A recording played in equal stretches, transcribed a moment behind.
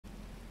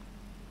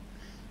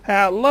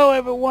Hello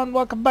everyone,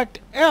 welcome back to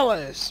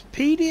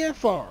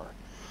LSPFR.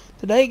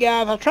 Today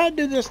guys, I tried to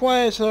do this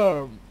last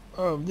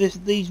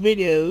these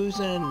videos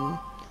and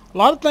a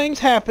lot of things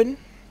happened.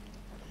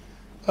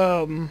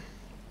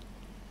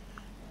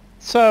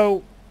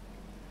 So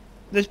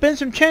there's been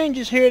some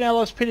changes here in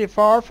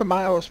LSPFR for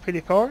my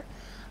LSPFR.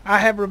 I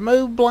have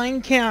removed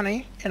Blaine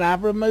County and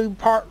I've removed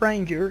Park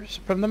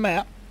Rangers from the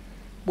map.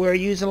 We're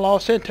using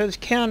Los Santos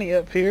County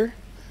up here.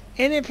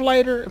 And if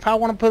I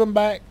want to put them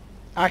back,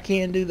 I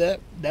can do that.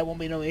 That won't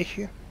be no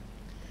issue.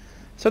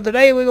 So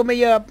today we're going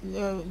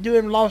to be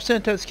doing Los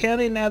Santos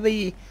County. Now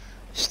the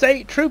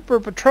State Trooper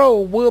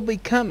Patrol will be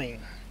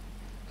coming.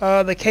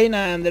 The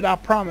K9 that I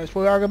promised.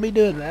 We are going to be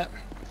doing that.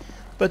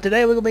 But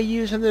today we're going to be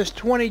using this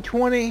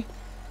 2020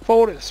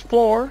 Ford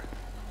Explorer.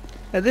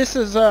 Now this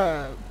is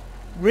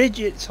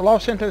Ridget's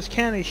Los Santos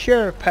County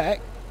Sheriff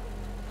Pack.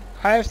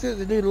 I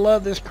absolutely do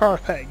love this car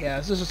pack,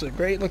 guys. This is a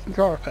great looking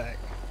car pack.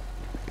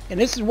 And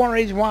this is one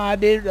reason why I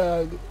did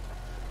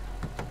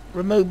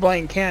remove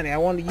Blaine County. I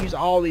wanted to use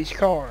all these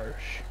cars,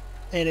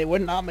 and it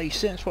would not make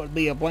sense for it to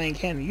be a Blaine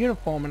County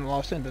uniform in a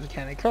Los Angeles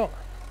County car.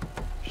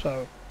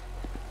 So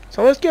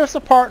let's give us a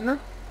partner,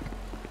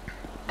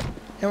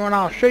 and when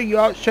I'll show you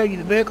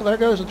the vehicle. There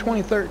goes a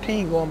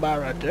 2013 going by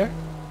right there.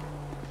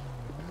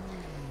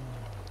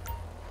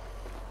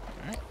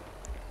 All right,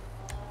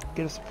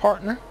 get us a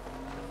partner.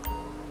 All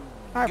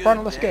right,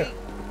 partner, let's go.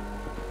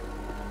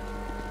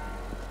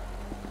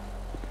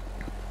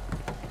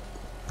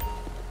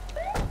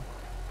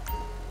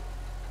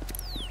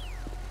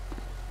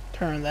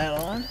 Turn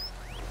that on.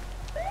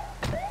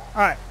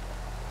 Alright.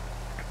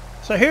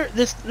 So here,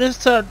 this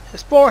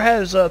Explorer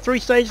has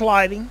 3-stage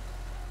lighting.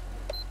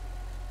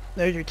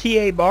 There's your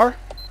TA bar.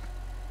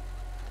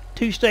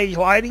 2-stage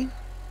lighting.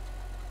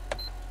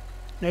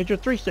 There's your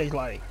 3-stage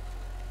lighting.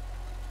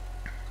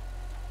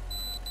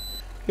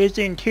 Here's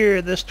the interior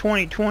of this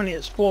 2020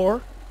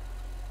 Explorer.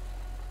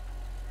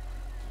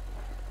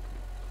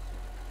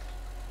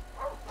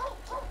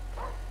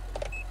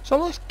 So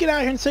let's get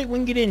out here and see what we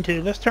can get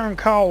into. Let's turn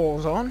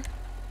coils on.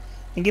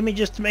 And give me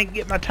just to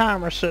get my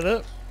timer set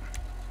up.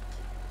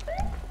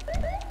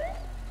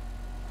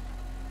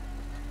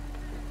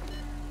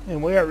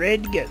 And we are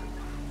ready to go.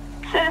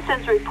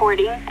 Citizens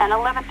reporting an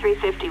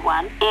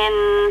 11351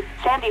 in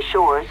Sandy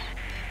Shores.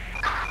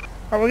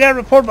 Alright, we got a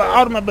report about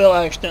automobile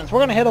accidents. We're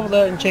going to head over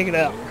there and check it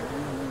out.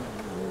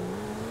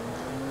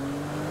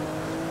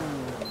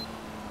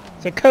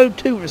 It's a code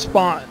 2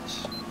 response.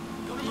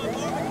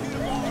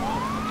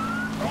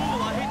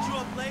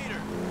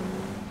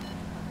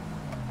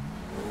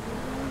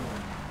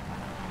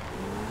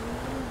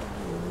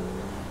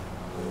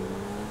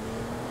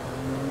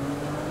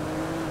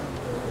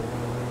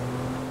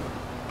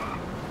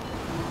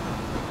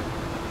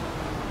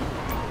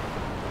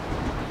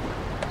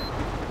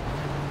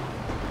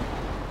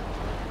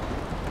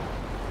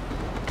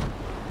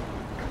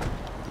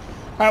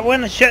 Alright, we're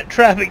going to shut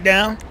traffic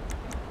down.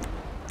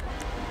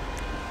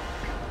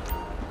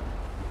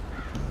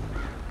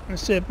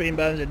 Let's see if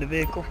anybody's in the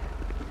vehicle.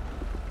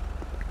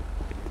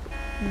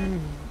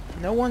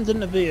 No one's in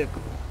the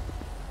vehicle.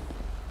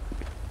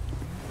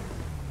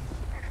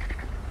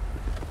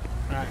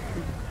 Alright,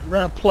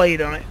 run a plate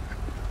on it.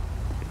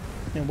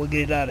 And we'll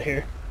get it out of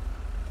here.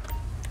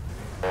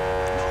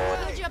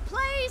 Would you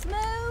please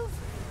move?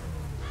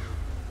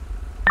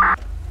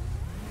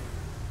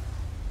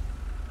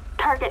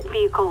 Target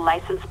vehicle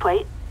license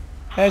plate.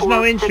 Has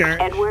no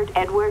insurance.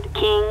 Edward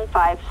King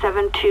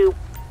 572.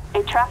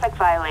 A traffic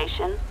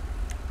violation.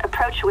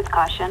 Approach with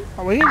caution.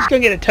 Oh, we're just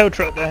gonna get a tow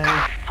truck down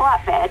here.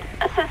 Flatbed.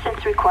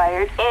 Assistance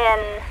required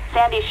in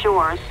Sandy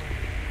Shores.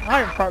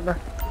 Alright, partner.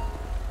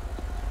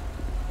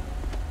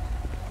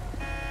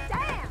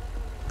 Damn!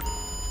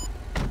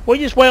 We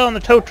just wait on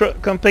the tow truck to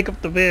come pick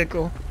up the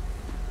vehicle.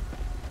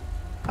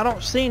 I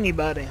don't see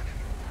anybody.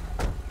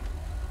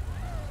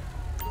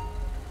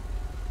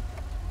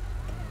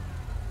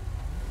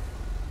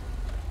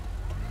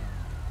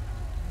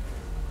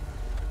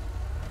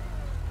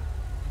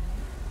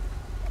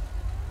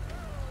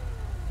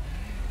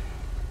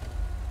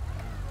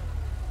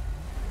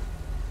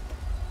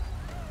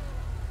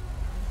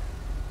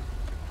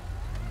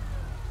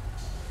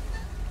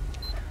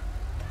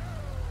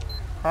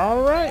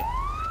 Alright.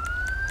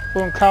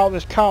 We're going to call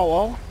this call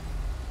off.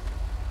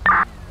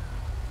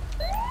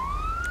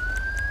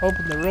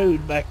 Open the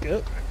road back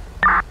up.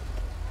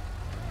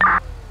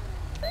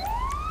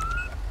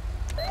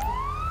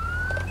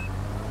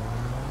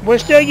 We're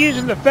still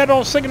using the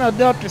Federal Signal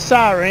Delta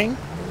siren.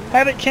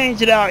 Haven't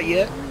changed it out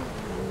yet.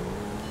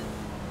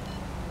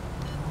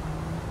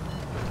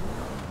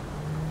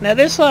 Now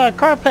this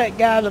car pack,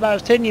 guys, that I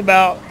was telling you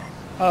about,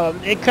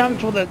 it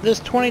comes with this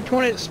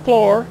 2020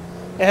 Explorer.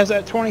 It has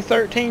that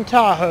 2013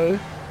 Tahoe. It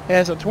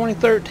has a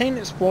 2013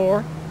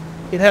 Explorer.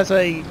 It has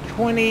a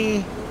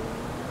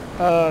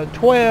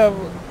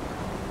 2012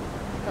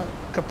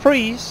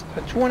 Caprice,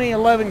 a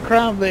 2011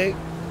 Crown Vic,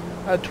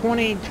 a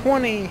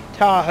 2020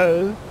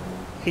 Tahoe,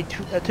 a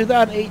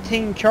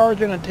 2018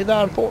 Charger, and a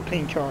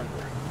 2014 Charger.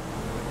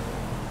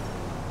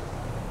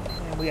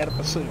 And we got a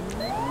Pursuit.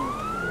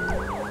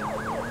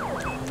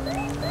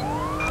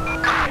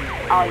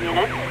 all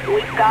units.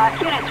 We've got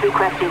units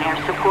requesting air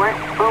support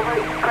over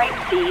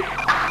Grapeseed.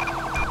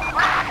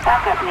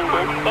 Backup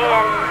needed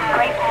in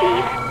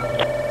Grapeseed.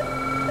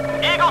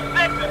 Eagle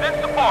 6 is in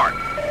support.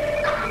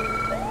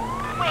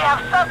 We have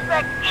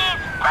suspect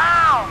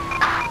eastbound.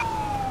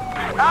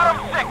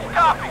 Adam 6,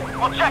 copy.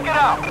 We'll check it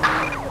out.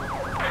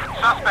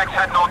 Suspect's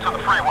heading on to the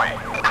freeway.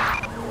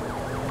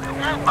 This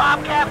is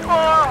Bobcat 4,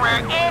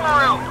 we're en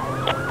route.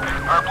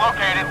 Herb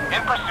located,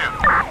 in pursuit.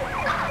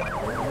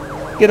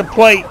 Get a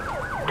plate.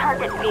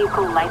 Target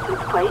vehicle license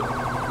plate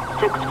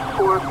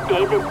 64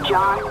 David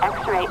John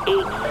X-ray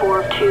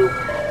 842.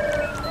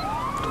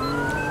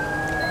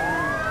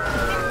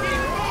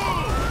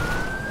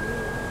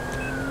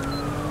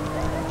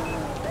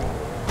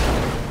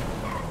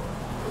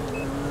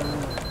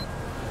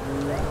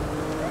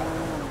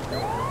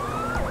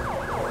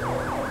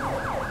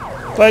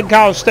 Go ahead and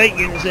call state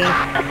units in.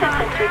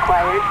 Assistance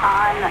required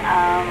on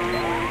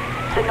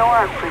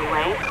Sonora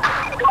Freeway.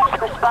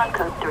 Respond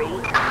code 3.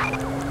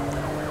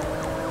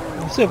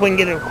 Let's see if we can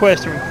get a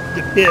request from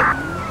the pit.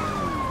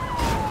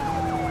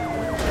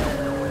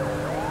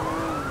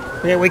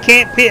 Yeah, we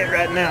can't pit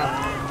right now.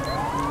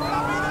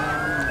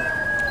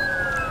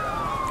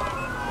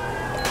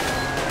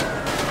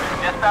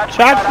 Dispatch,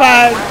 Shots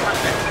fired.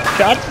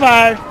 Shots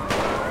fired.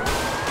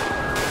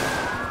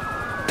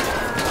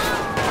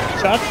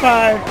 Shots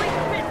fired.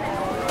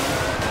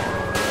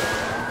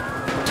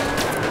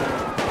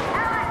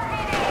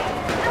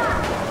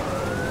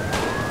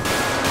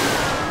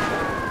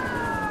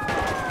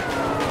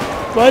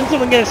 Go ahead and see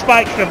if we can get a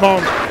spike strip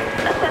on.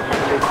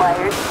 Assistance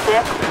required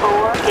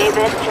 64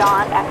 David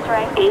John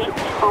X-ray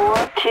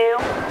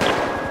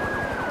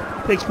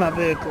 842. Fix my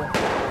vehicle.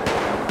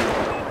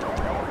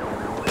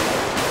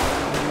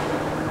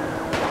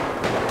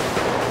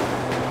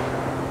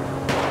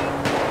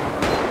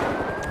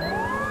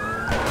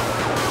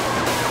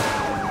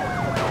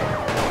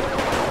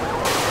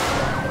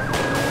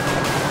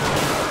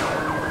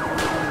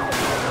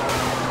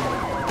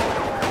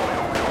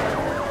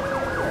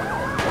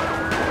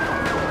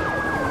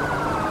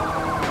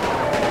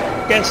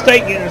 Got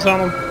state units on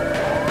them.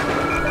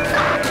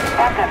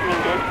 Backup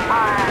needed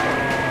on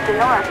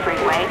Sonora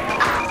Freeway.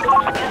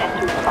 Units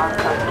respond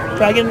code 3.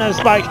 Try to get another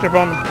spike strip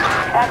on them.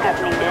 Backup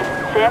needed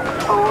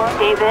 64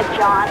 David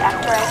John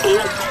X-ray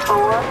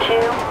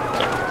 842.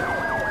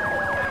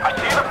 I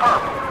see the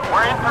perp.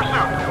 We're in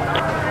pursuit.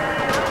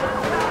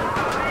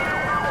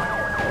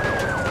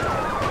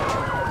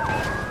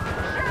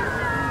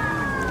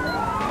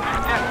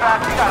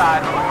 Dispatch, we got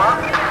eyes on the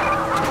perp.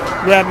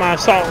 Grab my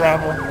assault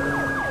rifle.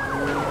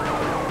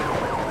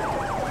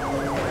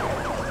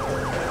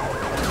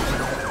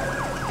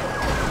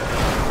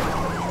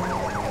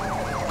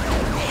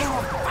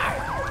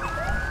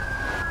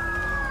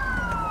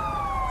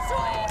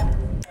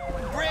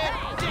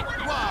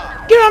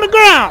 Get on the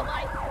ground!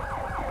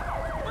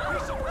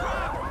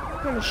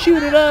 You're gonna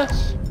shoot at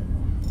us?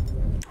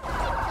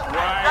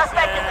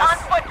 Suspect is on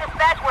foot,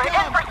 dispatch. We're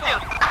in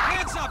pursuit.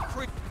 Hands up,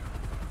 creep!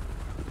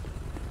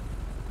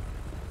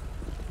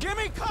 Give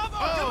me cover!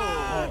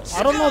 I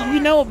don't know if you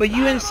know it, but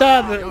you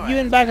inside the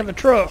in back of the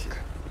truck.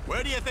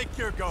 Where do you think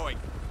you're going?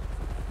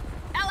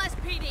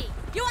 LSPD,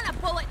 you want a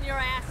bullet in your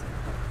ass?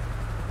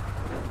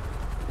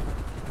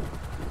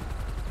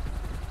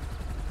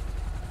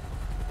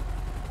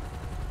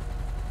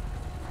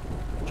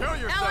 Kill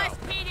yourself!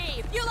 LSPD,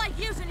 if you like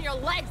using your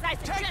legs, I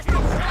suggest Take you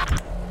you. stop.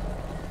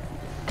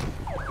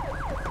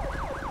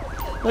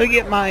 Let me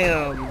get my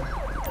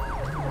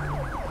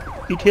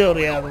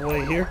utility out of the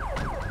way here.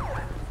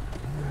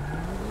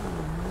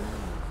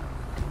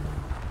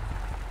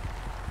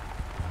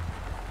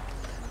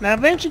 Now,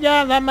 eventually,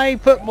 guys, I may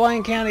put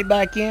Blaine County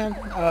back in.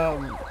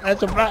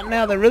 As of right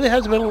now, there really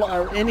hasn't been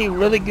any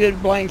really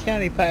good Blaine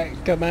County packs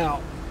come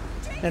out.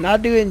 And I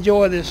do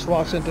enjoy this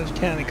Los Santos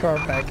County car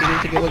pack. It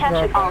is a good looking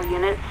car Attention all pack.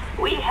 units.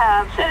 We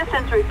have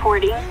citizens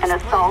reporting an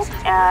assault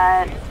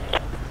at...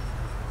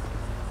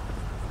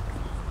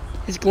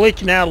 It's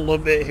glitching out a little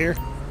bit here.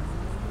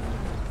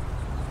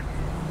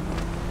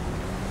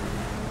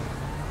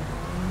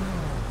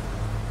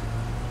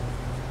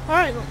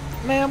 Alright,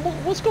 man,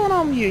 what's going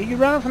on with you? You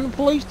running from the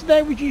police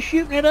today? Was you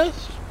shooting at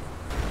us?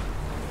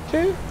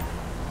 Too?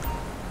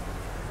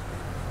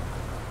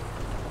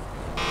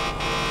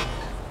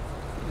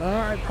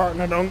 Alright,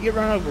 partner, don't get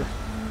run over.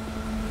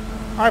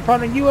 Alright,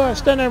 partner, you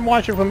stand there and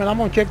watch it for a minute. I'm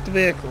gonna check the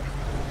vehicle.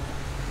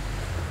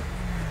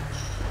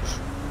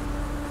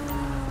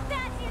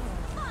 That is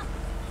fuck.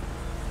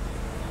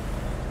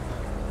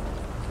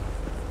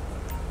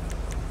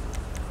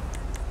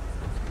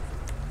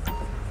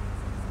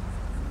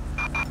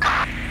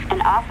 An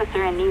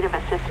officer in need of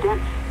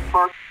assistance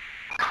for...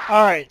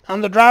 Alright,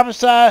 on the driver's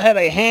side had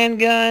a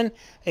handgun,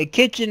 a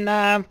kitchen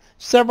knife,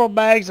 several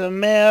bags of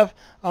meth.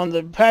 On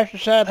the passenger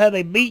side had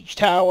a beach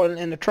towel, and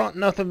in the trunk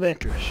nothing of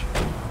interest.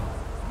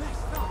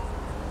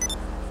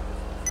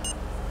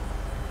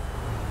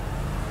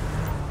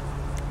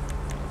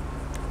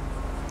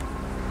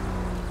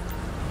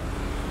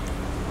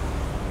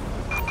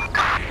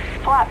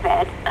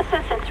 flatbed.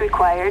 Assistance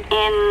required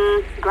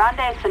in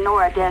Grande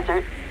Sonora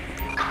Desert.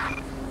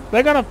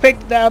 They're gonna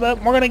pick that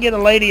up. We're gonna get a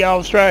lady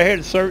officer right here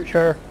to search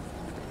her.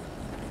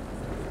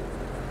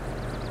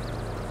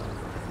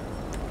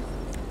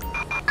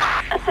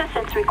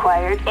 Assistance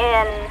required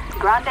in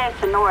Grande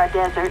Sonora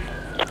Desert.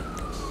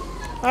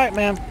 Alright,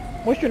 ma'am.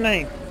 What's your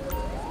name?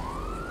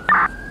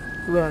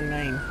 Her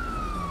name.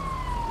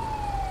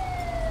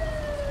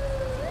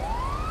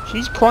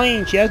 She's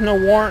clean. She has no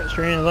warrants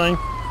or anything.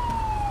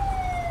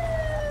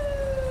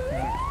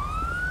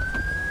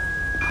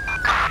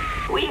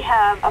 We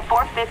have a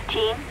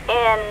 415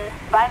 in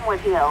Vinewood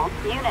Hills.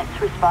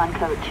 Units respond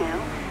code 2.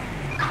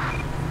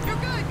 You're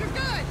good, you're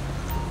good!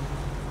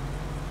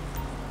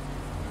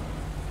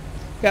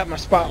 Got my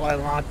spotlight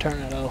on. I'll turn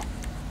it off.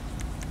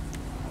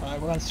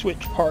 Alright, we're gonna switch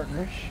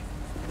partners.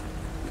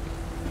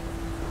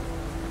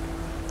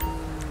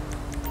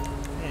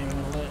 And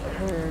we'll let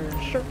her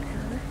search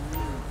her.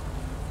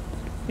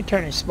 Let me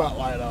turn the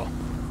spotlight off.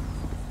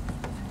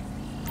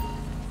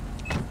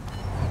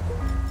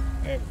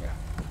 There we go.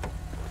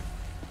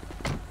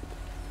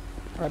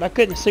 Alright, I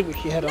couldn't see what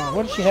she had on.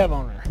 What did she have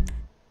on her?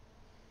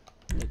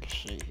 Let's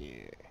see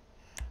here.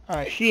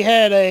 Alright, she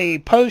had a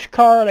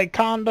postcard, a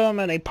condom,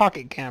 and a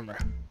pocket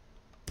camera.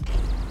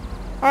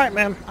 Alright,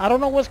 ma'am. I don't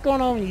know what's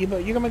going on with you,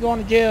 but you're going to be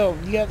going to jail.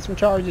 You got some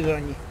charges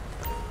on you.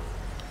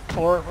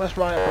 Or let's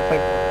write up her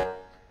paperwork.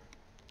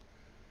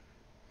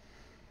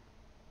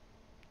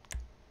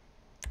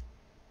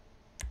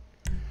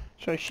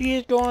 So she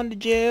is going to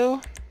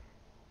jail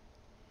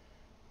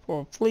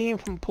for fleeing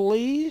from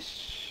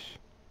police.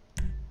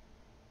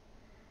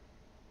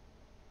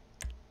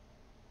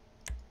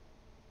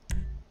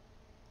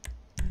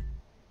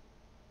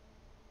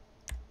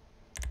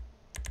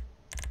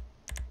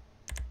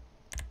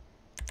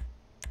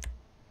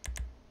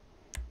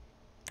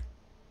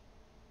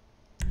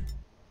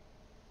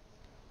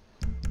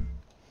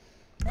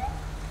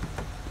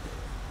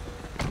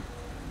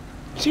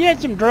 She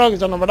had some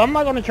drugs on her, but I'm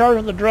not going to charge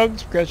her the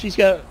drugs because she's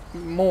got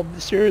more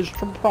serious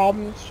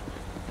problems.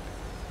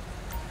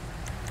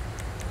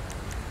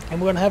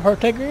 And we're going to have her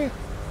take her.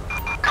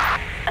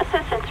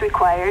 Assistance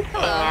required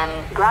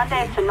in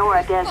Grande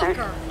Sonora Desert.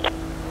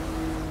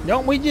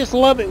 Don't we just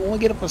love it when we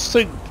get up a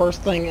suit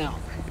first thing out?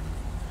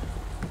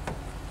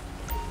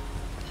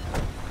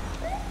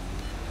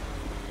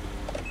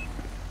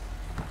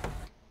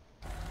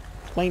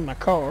 Clean my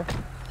car.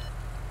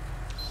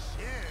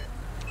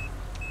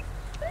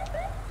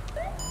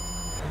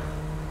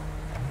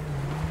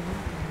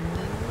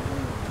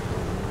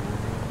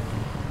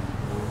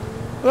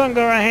 We're gonna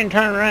go right here and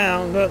turn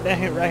around, go up down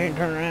here, right here and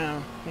turn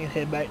around, and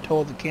head back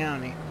toward the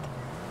county.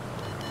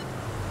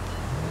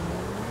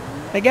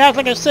 Hey guys,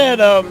 like I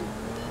said,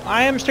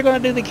 I am still gonna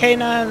do the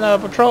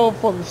K9 patrol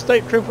for the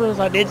state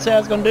troopers. I did say I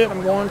was gonna do it.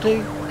 I'm going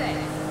to.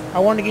 I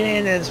want to get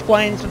in and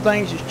explain some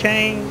things that's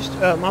changed.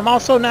 I'm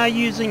also now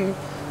using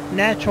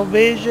natural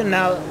vision.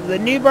 Now the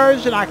new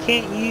version I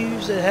can't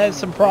use. It has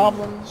some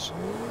problems.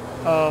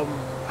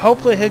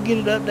 Hopefully he'll get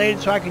it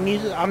updated so I can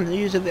use it. I'm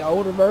using the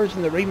older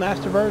version, the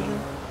remaster version.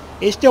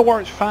 It still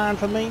works fine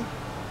for me,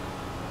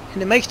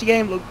 and it makes the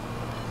game look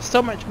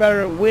so much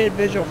better with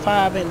Visual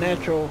 5 and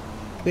Natural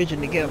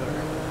Vision together.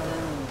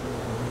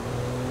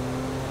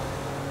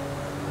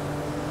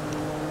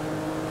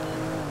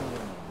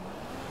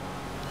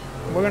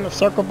 We're gonna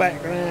circle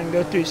back around and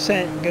go through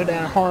go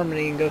down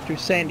Harmony and go through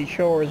Sandy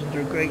Shores and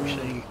through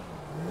Grapeseed.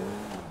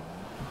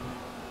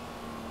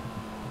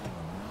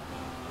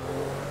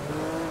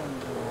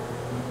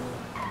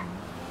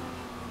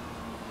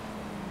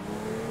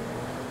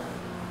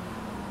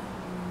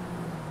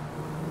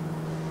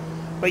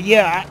 But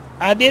yeah,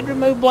 I did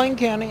remove Blaine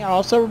County. I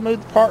also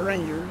removed the Park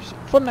Rangers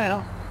for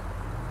now.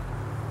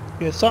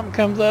 If something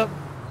comes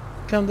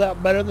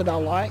out better that I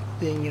like,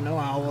 then you know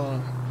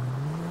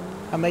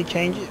I may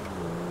change it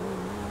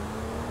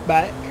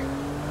back.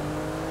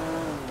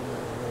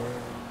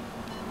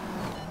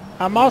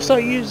 I'm also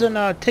using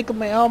Tickle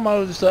Me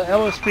Elmo's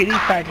LSPD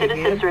pack again.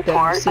 Citizens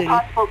report a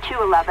possible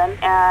 211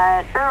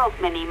 at Earl's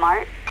Mini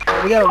Mart.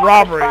 We got a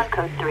robbery.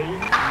 Code 3.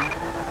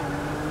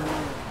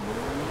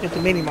 It's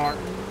a Mini Mart.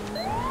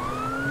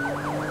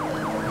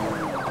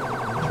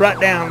 It's right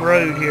down the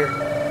road here.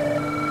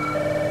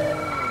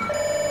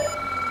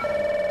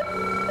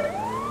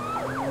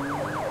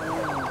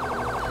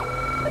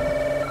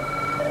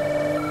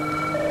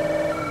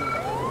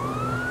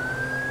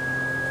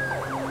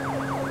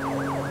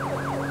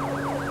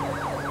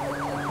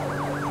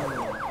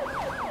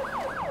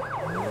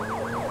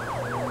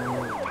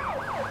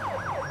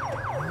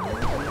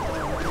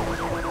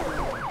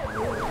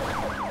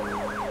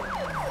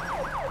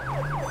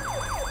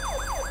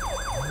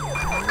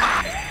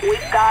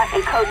 We've got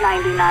a code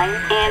 99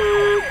 in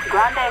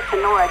Grande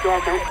Sonora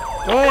Desert.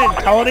 Go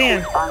ahead, call it in.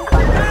 Respond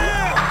code 3.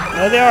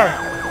 There they are.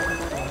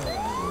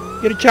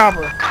 Get a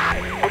chopper.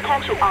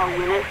 Attention all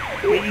units.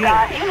 We've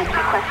got units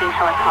requesting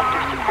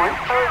helicopter support.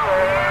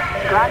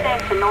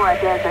 Grande Sonora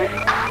Desert.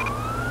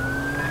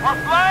 We're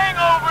flying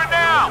over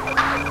now!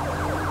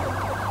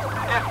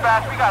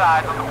 Dispatch, we got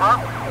eyes on the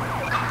perp.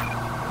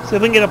 See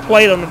if we can get a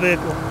plate on the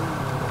vehicle.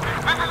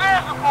 This is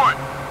air support.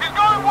 He's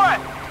going west.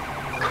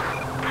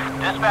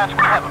 Dispatch, we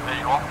have a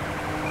visual.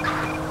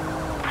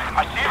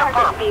 I see the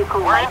Target perp.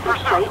 vehicle We're in license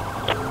pursuit.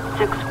 plate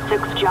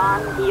 66 John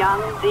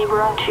Young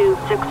Zebra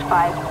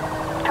 265.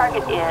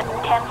 Target is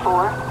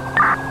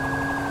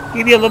 10-4.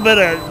 Give you a little bit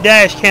of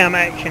dash cam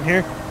action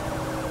here.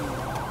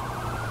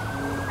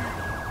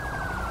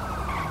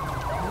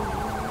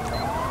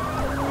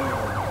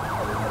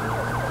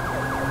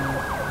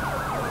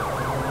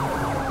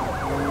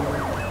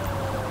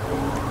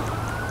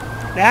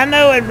 Now I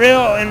know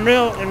in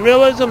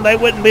realism they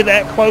wouldn't be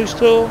that close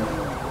to them.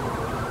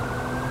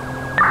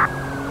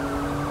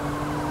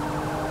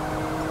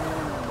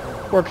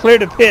 We're clear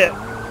to pit.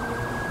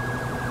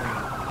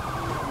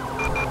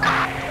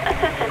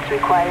 Assistance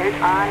required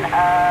on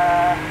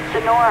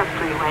Sonora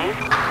Freeway.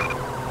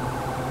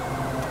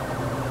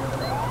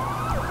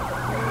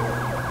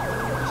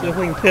 See if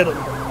we can pit them.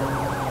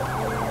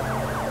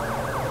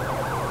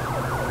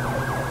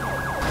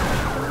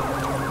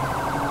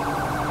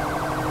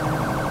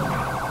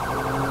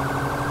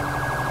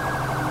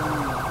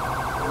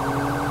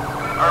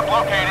 Perp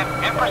located,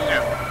 in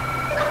pursuit.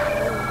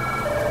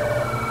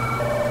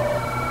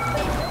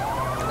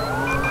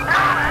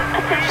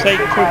 State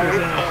troopers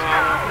in.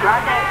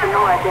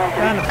 Sonora Desert.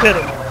 Trying to pit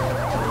them.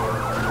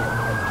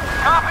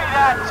 Copy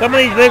that. Some of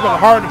these vehicles are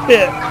hard to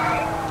pit.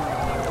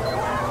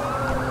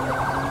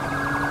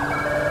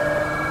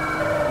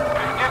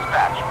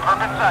 Dispatch,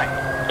 perp in sight.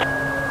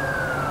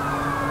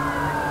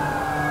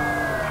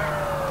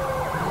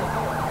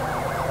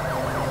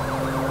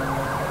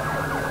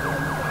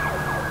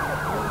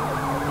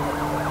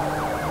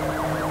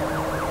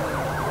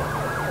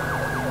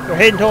 We're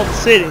heading toward the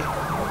city.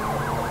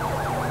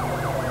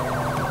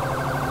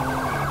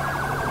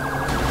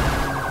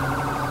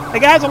 Hey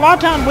guys, a lot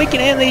of times we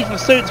can end these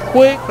pursuits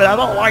quick, but I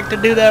don't like to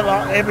do that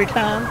every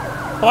time.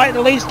 I like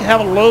at least to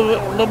have a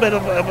little bit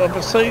of a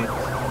pursuit,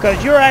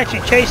 because you're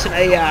actually chasing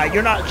AI.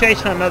 You're not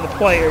chasing another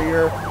player.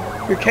 You're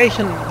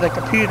chasing the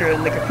computer,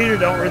 and the computer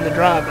don't really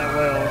drive that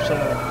well. So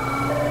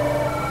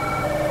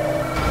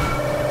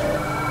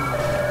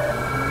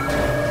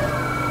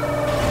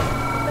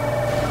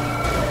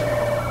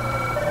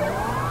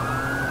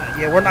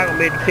yeah, we're not gonna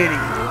be able to pit him.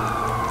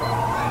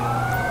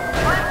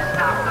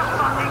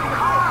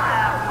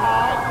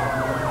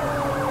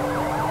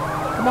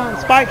 Come on,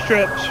 spike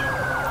strips.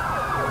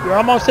 You're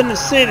almost in the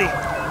city. The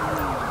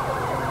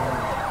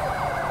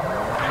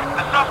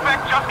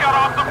suspect just got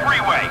off the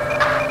freeway.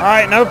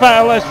 Alright, notify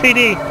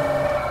LSPD.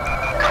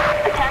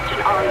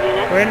 Attention all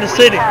units. We're in the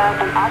city. We have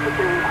an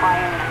officer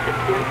requiring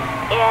assistance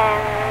in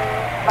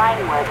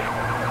Vinewood.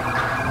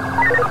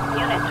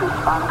 Units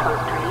respond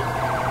code 3.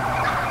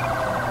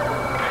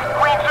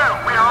 Green 2,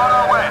 we are on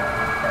our way.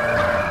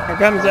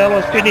 Here comes the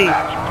LSPD.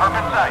 Dispatch, perp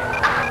in sight.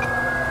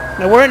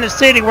 Now we're in the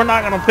city, we're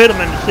not going to pit them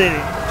in the city.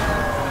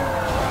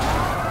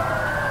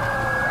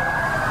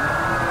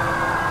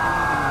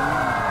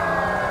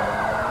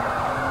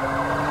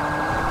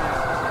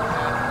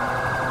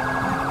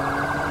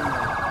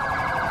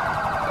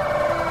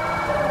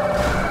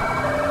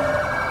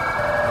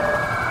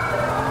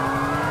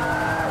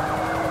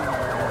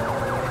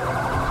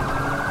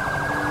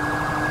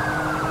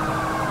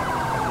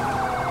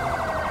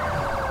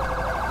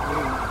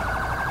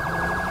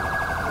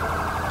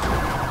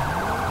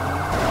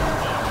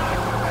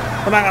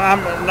 We're not gonna,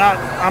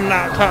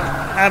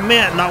 I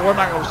meant we're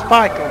not going to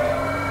spike them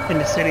in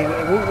the city.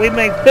 We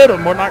may pit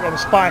them, we're not going to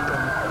spike them.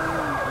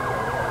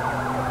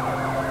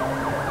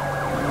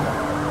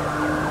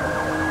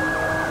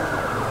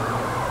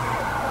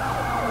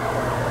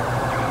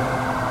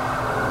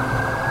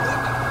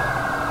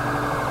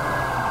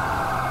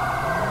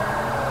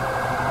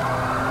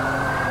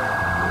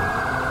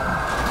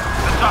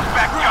 The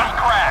suspect just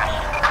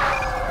crashed.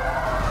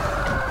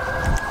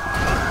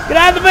 Get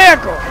out of the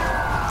vehicle!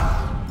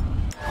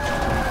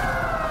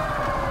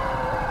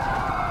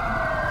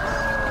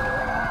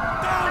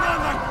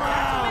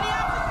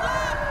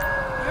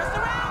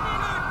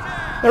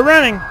 They're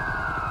running.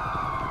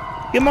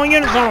 Get more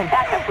units on them.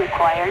 Backup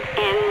required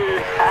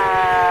in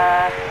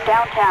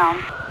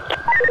downtown.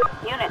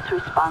 Units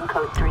respond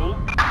code 3.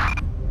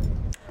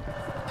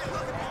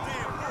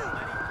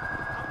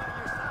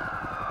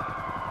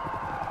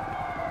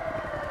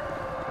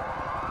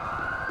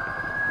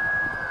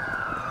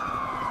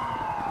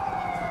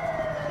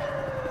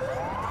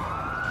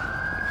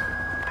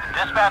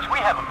 Dispatch, we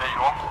have a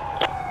visual.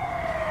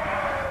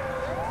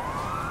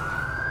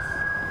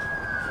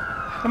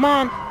 Come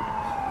on.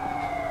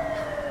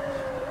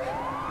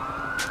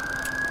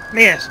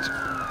 Missed.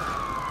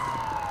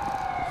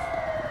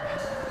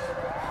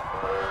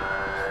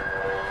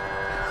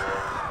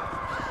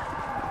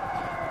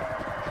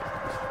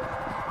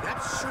 That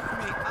shook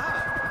me up.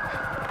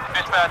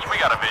 Dispatch, we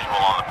got a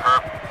visual on the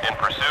perp in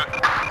pursuit.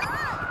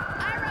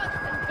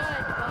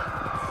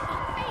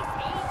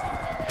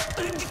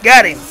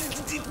 Got him.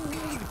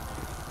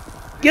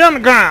 Get on the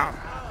ground.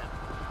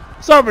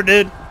 It's over,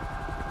 dude.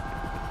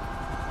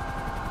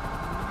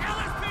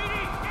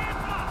 LSPD,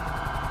 hands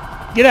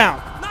up! Get out.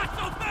 Not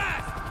so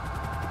fast!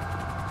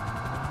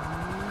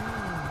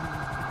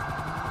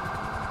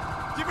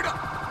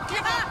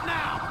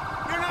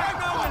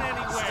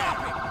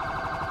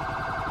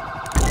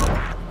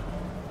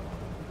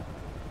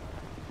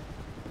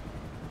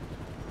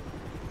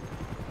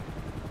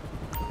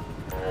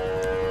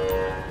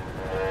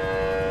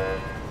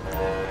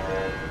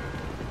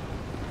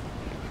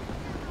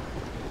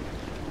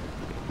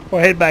 We'll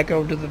head back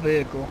over to the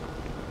vehicle.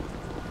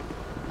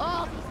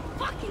 All these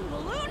fucking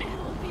balloon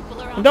animal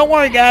people are on. And don't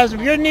worry, guys. If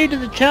you're new to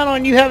the channel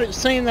and you haven't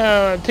seen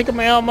Tickle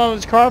Me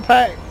Elmo's car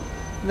pack,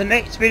 the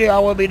next video I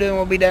will be doing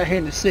will be down here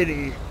in the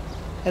city.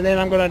 And then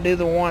I'm going to do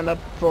the one up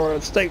for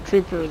State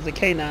Troopers, the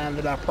K9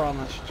 that I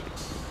promised.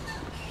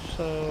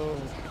 So...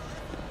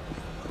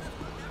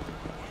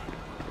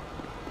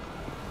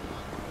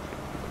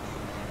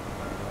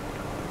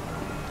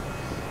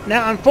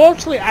 Now,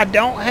 unfortunately, I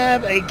don't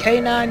have a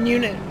K9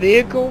 unit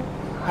vehicle.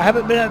 I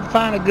haven't been able to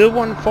find a good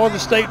one for the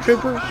State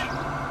Troopers.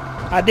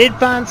 I did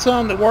find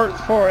some that worked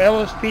for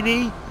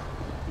LSPD.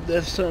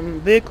 There's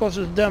some vehicles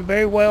that's done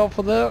very well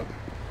for that,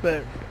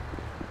 but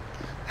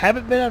I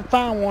haven't been able to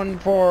find one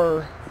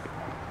for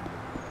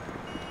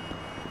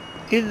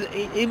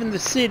even the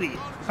city.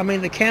 I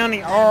mean, the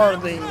county or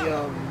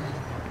the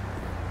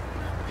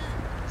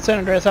San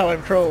Andreas Highway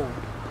Patrol.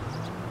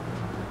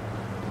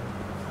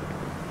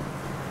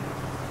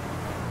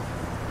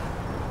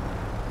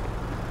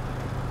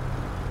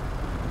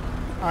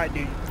 Alright,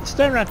 dude.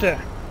 Stand right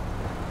there.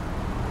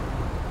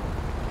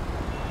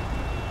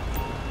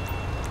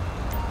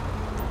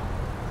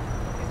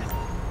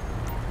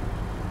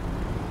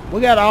 We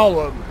got all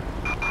of them.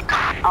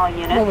 All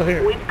units, over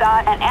here. We've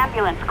got an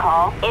ambulance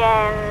call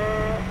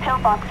in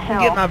Pillbox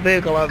Hill. Get my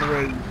vehicle out of the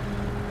road.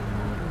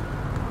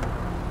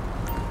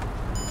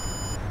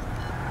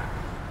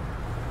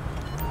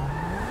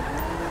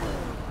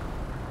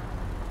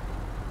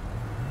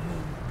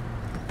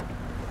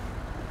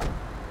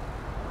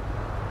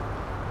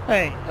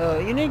 Hey,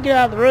 you need to get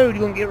out of the road.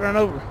 You're gonna get run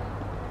over.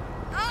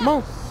 Come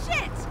on.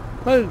 Shit!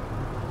 Move.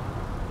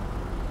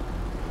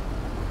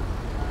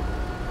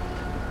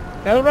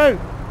 Out of the road.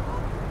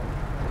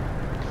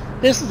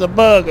 This is a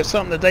bug or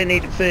something that they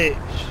need to fix.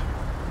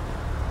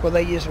 Where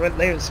they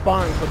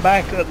respond for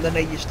backup and then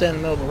they just stand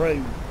in the middle of the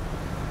road.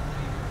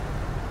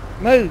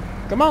 Move.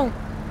 Come on.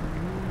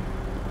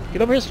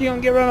 Get over here so you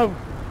don't get run over.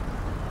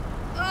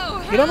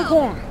 Oh, Get on the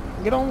corner.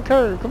 Get on the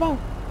curb. Come on.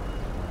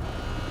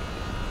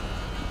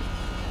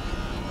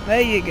 There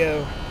you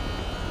go.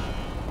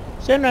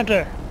 Stand right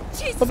there.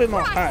 Jesus A little bit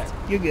more. Christ.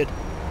 Alright, you're good.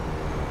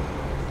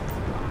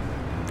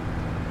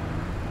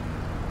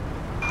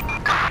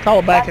 Call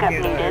a backup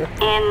unit needed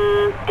there.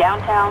 in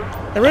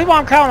downtown. The reason why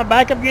I'm calling a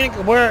backup unit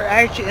is we're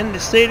actually in the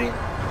city.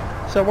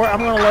 So I'm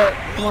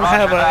gonna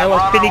have a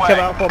LSPD come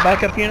out for a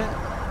backup unit.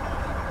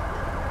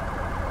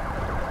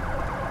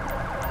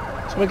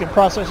 So we can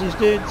process these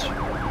dudes.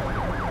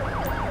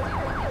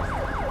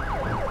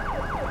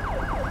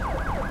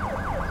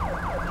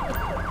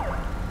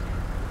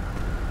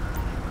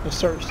 Let's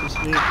search this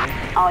vehicle.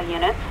 All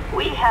units,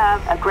 we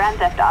have a Grand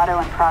Theft Auto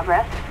in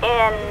progress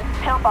in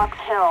Pillbox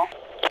Hill.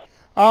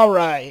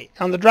 Alright,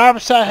 on the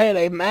driver's side I had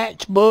a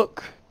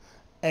matchbook,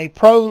 a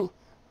pro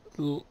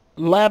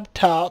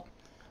laptop,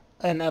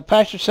 and the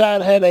passenger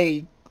side had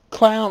a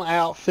clown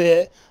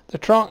outfit. The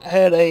trunk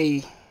had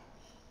a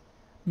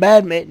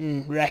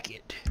badminton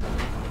racket.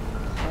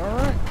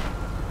 Alright.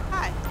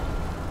 Hi.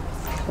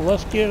 Well,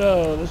 let's get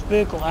this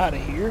vehicle out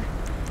of here.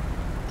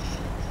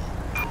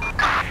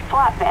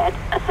 Flatbed,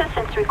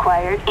 assistance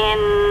required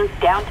in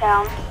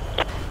downtown.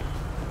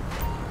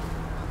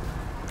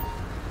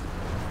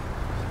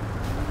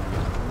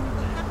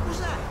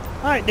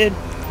 Alright, dude.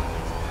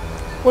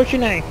 What's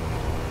your name?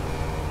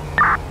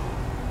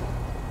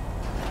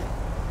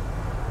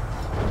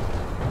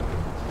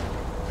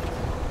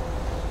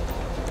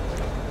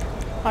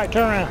 Alright,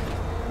 turn around.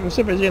 Let me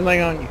see if there's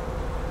anything on you.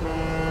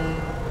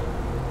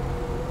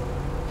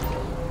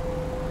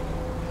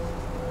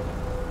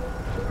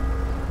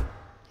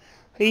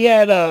 He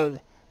had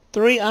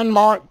 3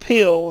 unmarked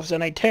pills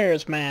and a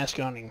terrorist mask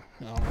on him.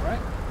 Alright.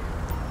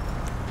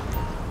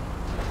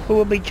 We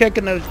will be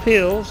checking those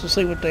pills to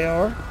see what they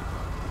are.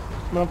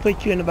 I'm going to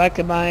put you in the back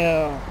of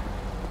my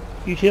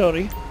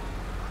utility.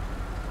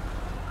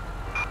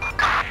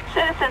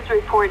 Citizens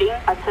reporting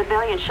a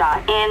civilian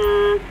shot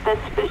in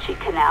Vespucci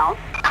Canal.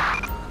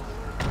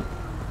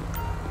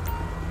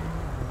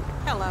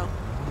 Hello.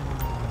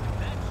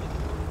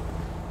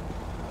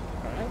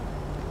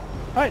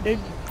 Alright, dude.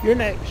 You're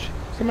next.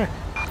 Come here.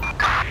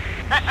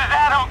 This is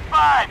Adam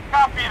 5.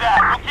 Copy that.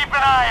 We'll keep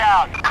an eye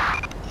out.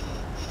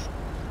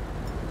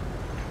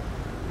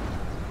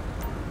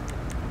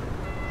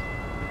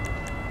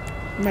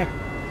 Come here.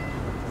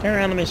 Turn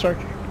around, let me search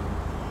you.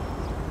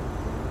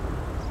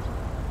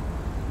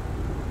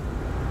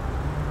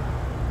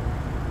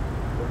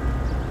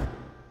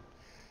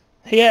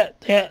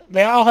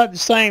 They all had the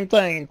same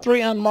thing.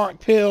 3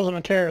 unmarked pills and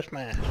a terrorist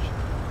mask.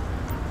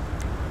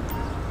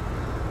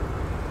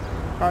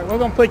 Alright, we're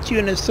going to put you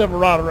in this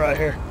Silverado right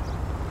here.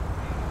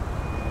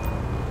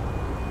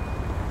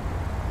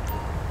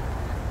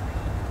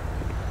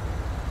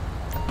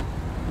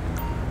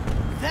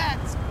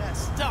 That's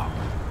messed up.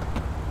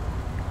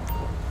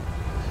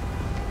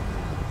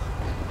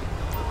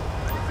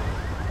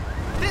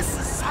 This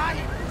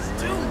society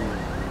is doomed.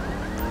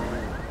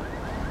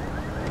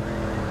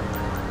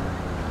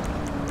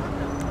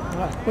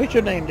 Alright, what's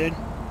your name, dude?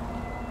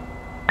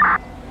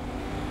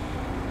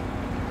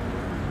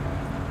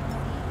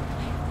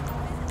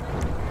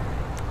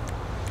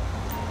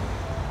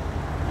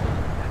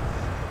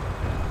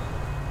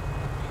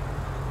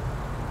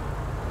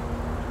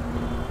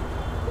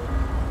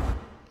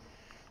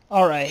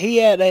 Alright, he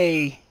had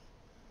a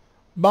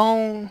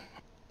bong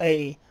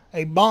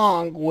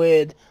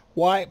with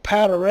white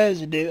powder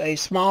residue, a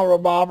small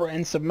revolver,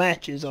 and some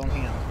matches on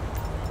him.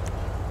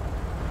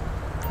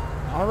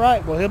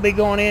 Alright, well he'll be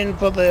going in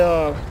for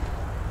the,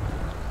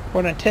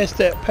 we're going to test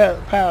that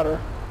powder.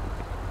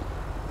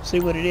 See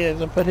what it is.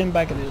 I'll put him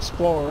back in the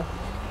Explorer.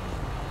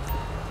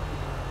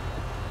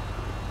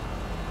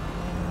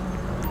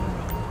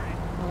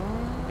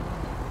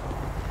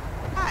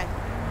 Hi.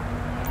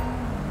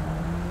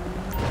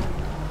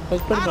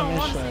 Let's put him I on don't this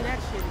want to see side. that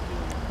shit again.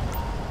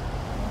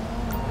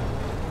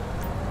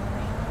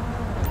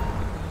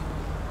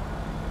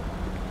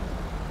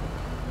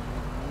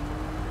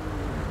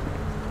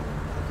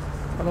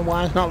 I don't know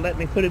why it's not letting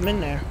me put him in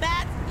there.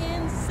 That's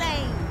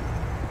insane.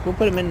 We'll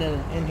put him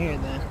in here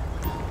then.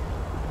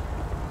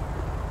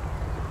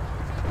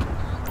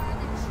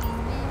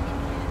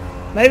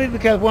 Maybe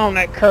because we're on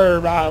that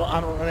curve,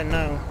 I don't really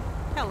know.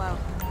 Hello.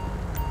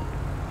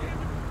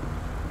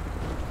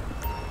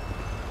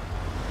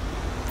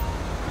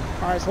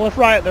 Alright, so let's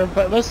right there,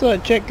 but let's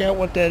check out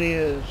what that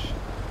is.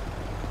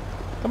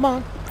 Come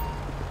on.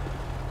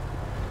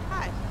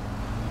 Hi.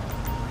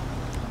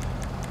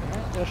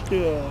 Alright, let's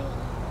do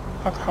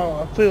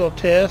a field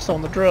test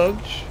on the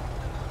drugs.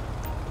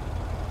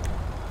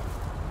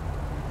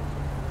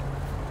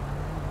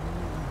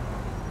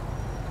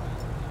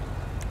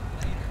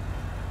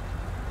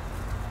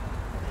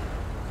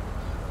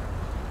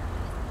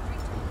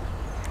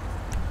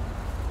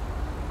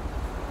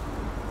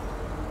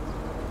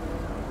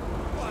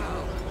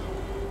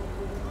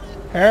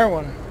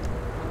 Heroin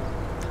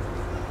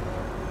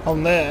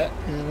on that,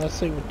 and let's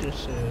see what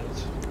this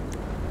is.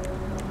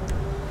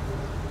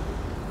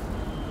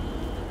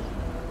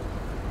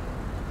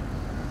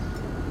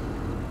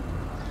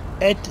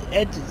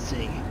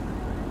 Ecstasy,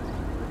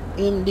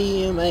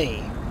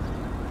 MDMA.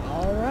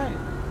 All right.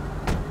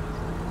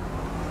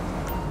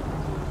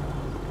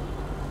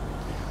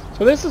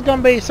 So this is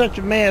gonna be such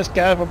a mess,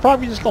 guys. We're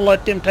probably just gonna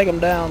let them take them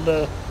down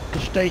to the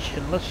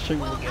station. Let's see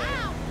what we got.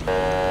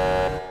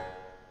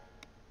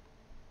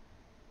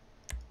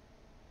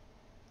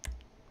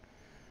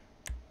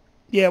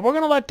 Yeah, we're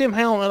gonna let them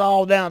handle it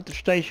all down at the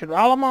station.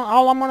 All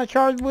I'm gonna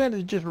charge with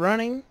is just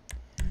running,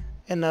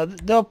 and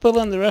they'll fill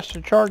in the rest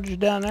of the charges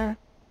down there.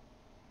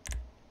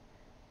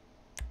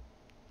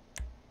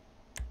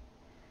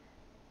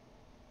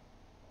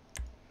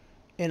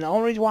 And the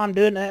only reason why I'm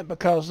doing that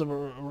because of a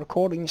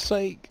recording's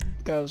sake,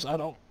 because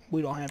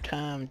we don't have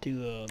time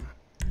to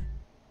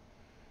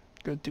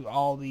go through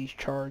all these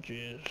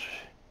charges.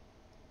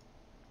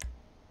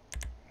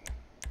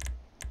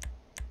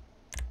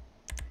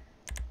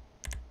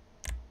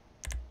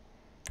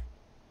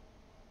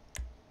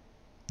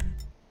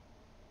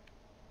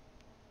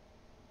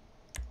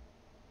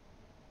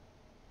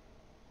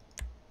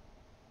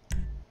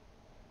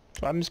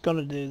 So I'm just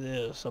gonna do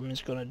this. I'm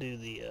just gonna do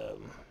the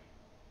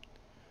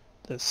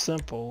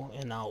simple,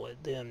 and I'll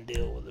let them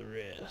deal with the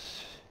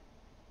rest.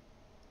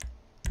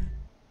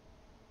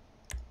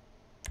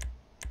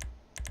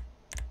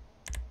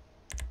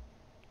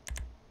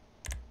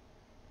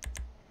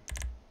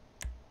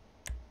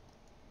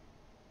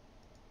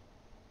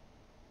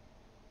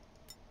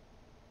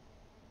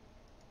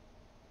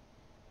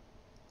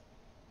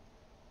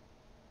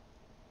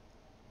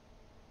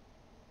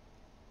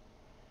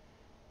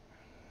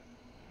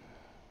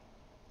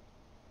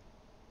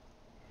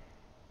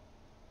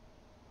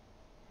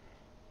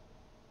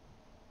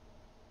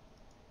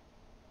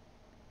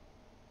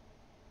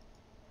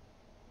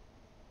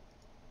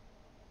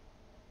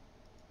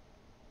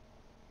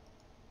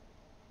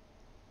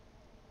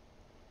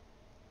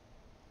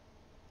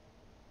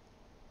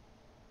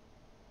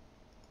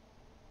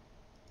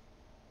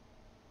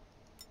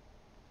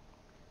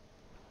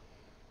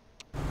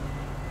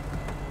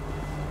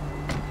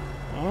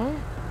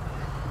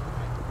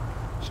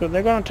 So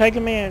they're gonna take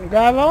him in,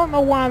 guys. I don't know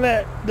why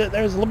that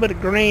there's a little bit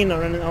of green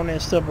on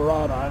this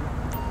Silverado.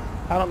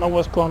 I don't know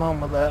what's going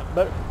on with that,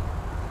 but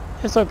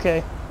it's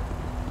okay.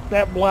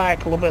 That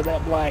black, a little bit of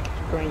that black is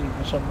green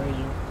for some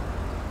reason.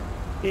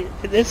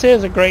 This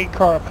is a great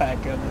car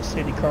pack, the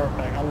city car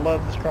pack. I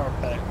love this car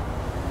pack.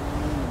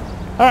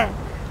 All right,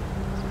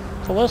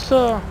 so let's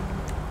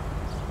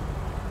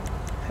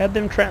have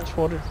them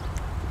transported,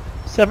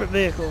 separate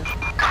vehicles.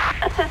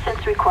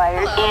 Assistance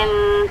required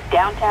in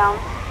downtown.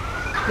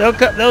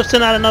 They'll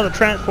send out another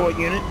transport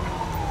unit.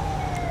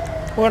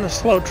 We're going to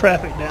slow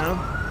traffic down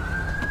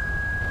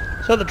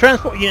so the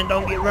transport unit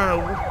don't get run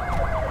over.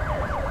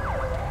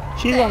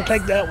 She's going to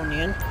take that one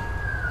in.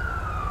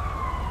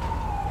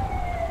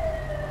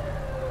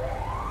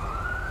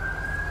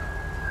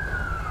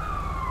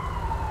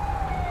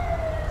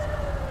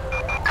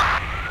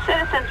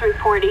 Citizens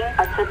reporting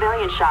a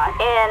civilian shot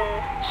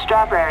in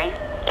Strawberry.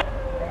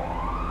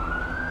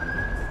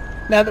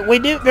 Now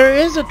that there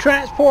is a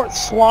transport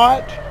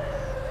slot,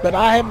 but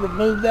I have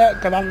removed that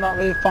because I'm not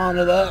really fond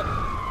of that.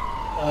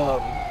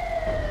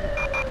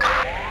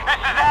 This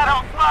is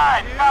Adam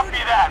 5. Copy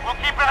that. We'll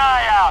keep an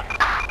eye out.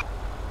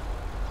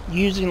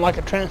 Using like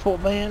a transport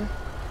van,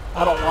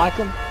 I don't like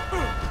them.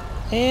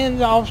 And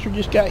the officer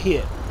just got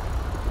hit.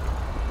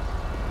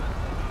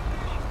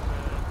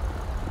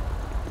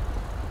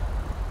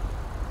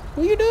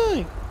 What are you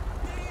doing?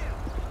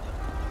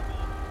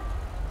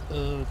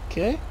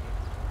 Okay.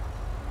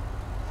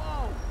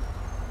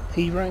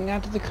 He ran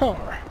out to the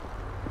car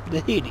to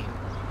hit him.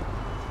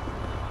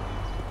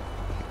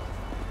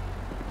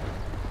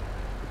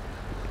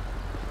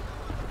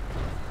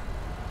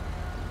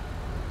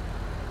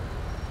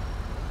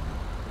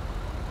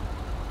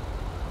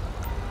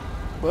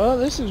 Well,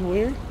 this is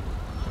weird.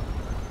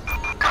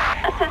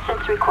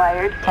 Assistance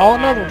required. Call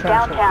another in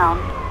transport.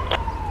 downtown.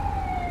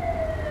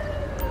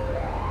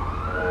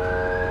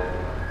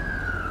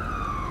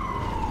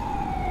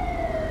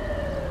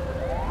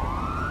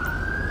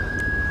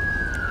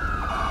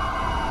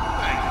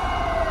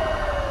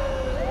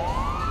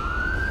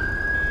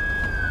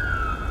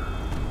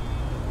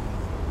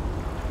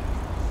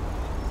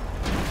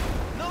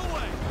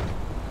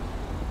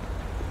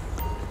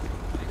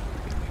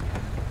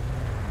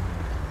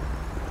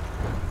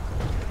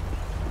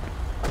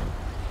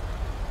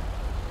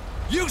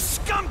 You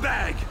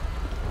scumbag!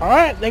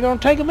 Alright, they're gonna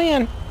take him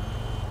in.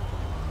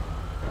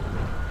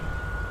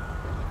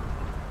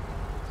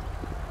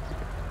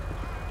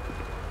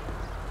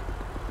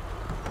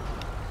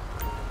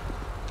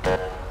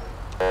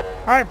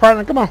 Alright,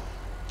 partner, come on.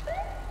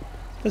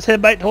 Let's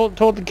head back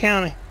toward the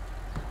county.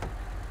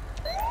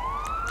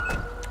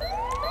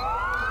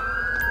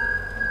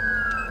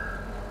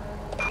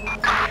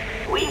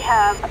 We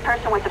have a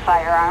person with a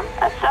firearm,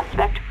 a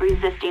suspect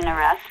resisting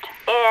arrest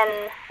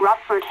in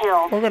Rockford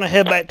Hills. We're gonna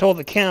head back toward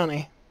the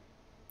county.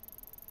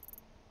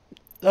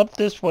 Up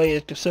this way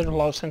is considered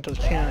Los Santos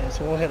County,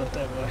 so we'll head up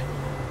that way.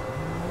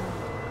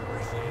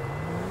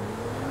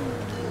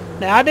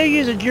 Now, I do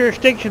use a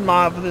jurisdiction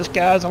mod for this,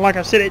 guys, and like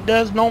I said, it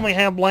does normally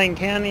have Blaine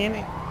County in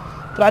it,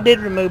 but I did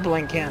remove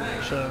Blaine County,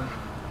 so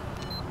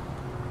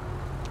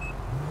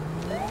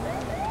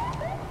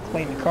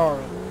clean the car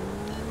up.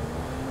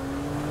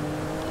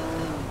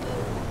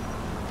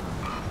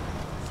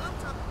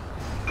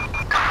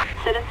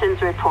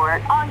 Citizens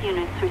report. All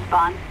units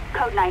respond.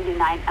 Code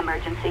 99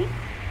 emergency.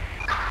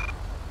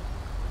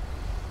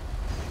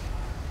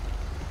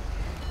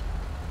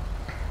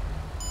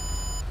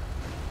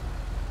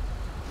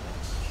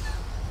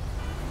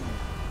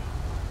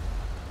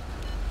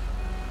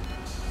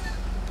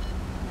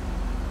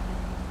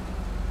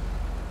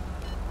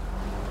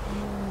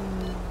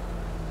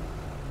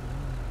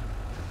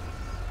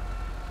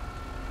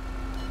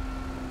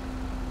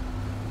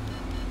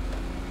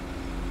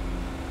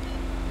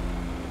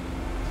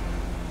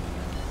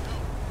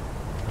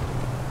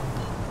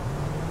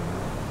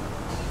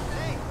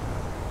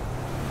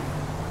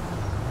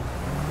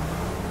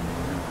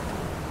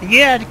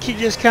 Yeah, you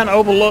just kind of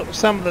overlook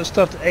some of the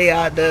stuff that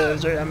AI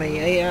does. I mean,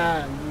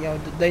 AI, you know,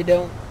 they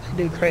do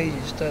crazy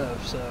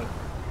stuff, so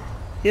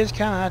you just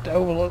kind of have to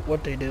overlook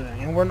what they're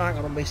doing, and we're not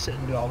going to be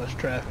sitting through all this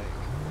traffic.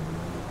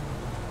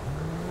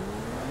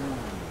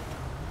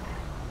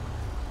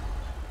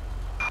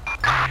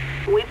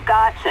 We've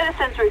got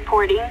citizens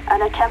reporting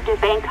an attempted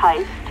bank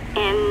heist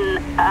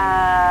in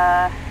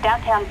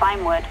downtown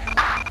Vinewood.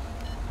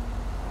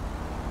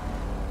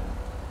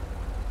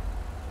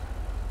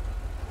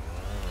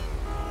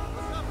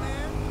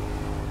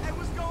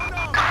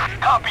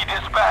 Copy,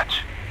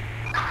 dispatch.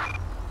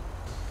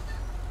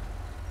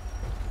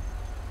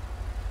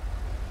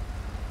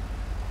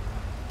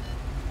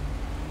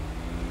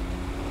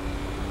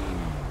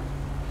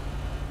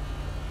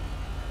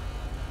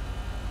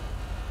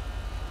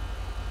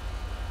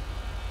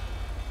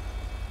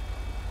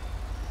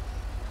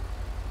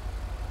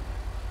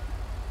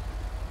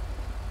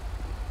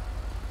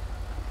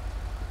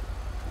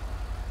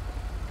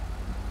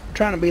 I'm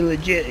trying to be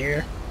legit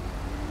here.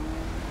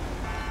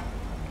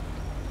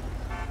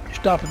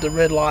 Stop at the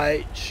red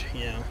lights,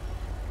 you know.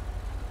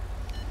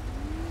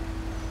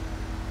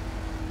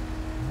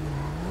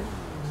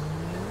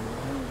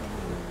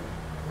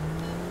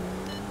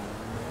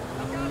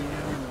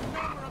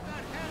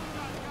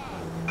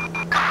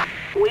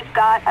 We've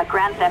got a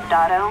Grand Theft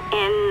Auto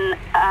in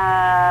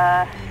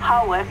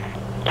Hawick.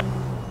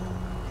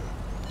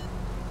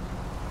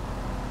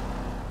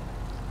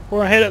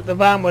 We're gonna head up the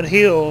Vinewood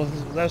Hills.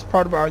 That's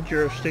part of our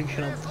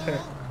jurisdiction up there.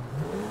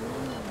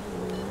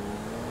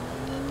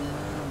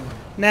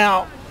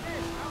 Now,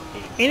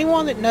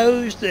 anyone that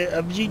knows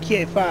of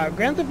GTA 5,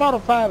 Grand Theft Auto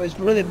 5 is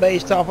really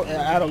based off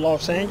out of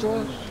Los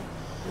Angeles,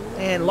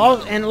 and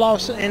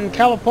in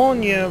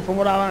California. From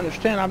what I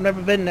understand, I've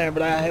never been there,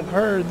 but I have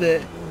heard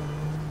that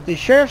the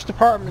sheriff's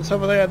departments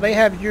over there, they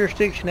have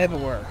jurisdiction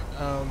everywhere.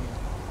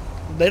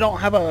 They don't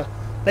have a.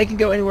 They can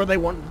go anywhere they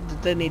want.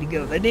 They need to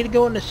go. They need to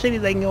go in the city.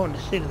 They can go in the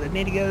city. They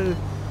need to go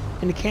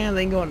in the county.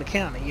 They can go in the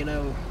county. You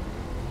know.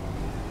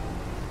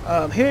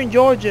 Here in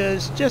Georgia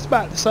is just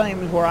about the same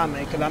as where I'm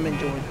at, because I'm in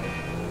Georgia.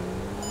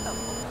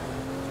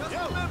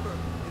 Just remember,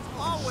 it's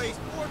always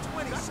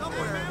 420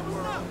 somewhere in the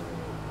world.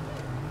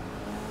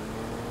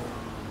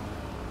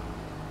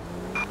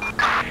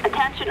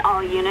 Attention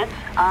all units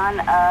on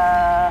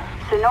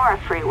Sonora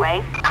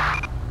Freeway.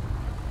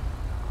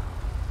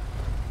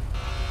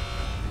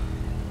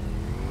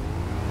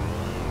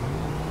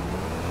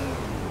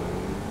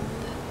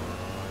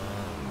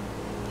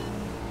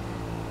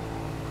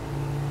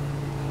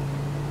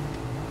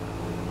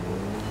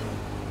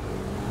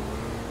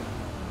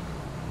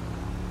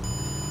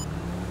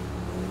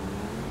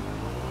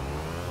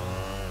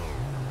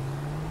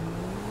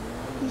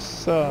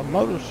 This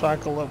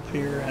motorcycle up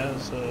here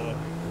has a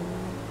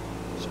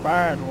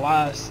expired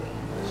license.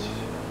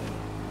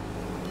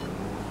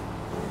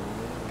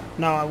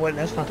 No, I wouldn't.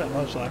 That's not that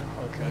motorcycle.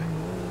 Okay.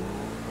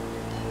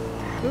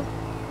 Oop.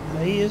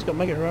 He is gonna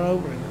make it run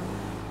over him.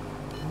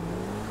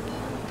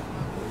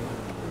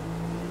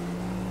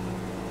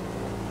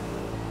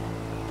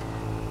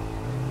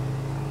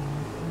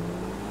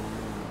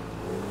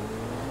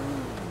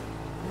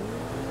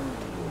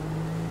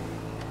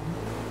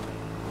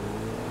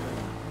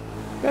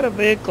 Got a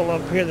vehicle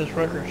up here that's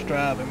reckless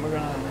driving. We're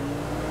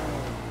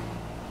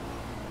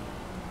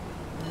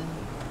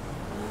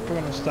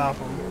gonna stop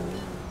him.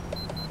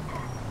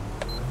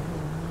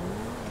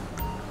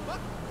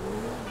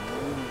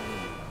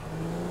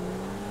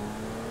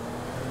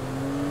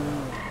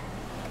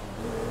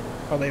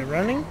 Are they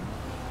running?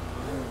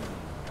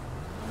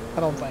 I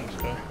don't think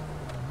so.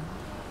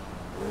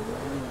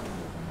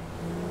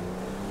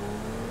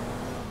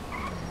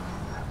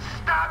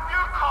 Stop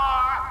your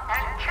car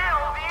and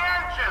kill the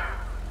engine!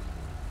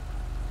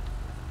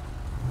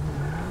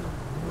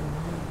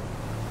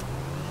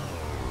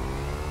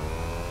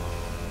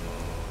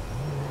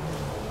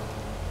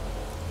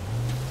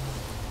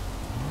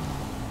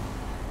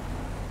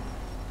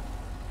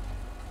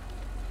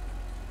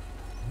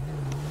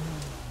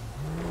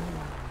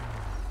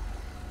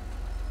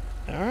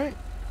 Alright.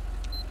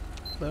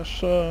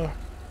 Let's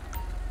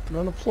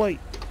run a plate.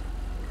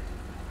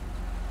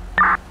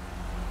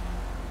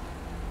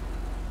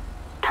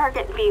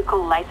 Target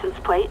vehicle license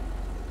plate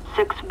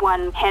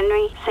 61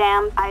 Henry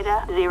Sam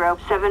Ida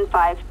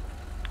 075.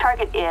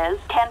 Target is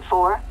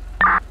 10-4.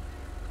 I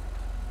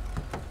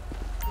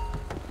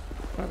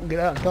can get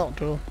out and talk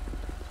to him.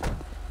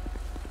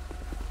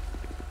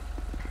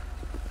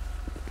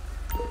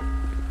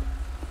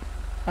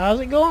 How's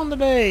it going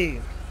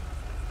today?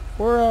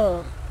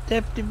 We're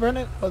Deputy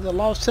Bennett of the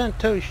Los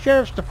Santos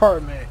Sheriff's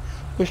Department.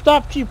 We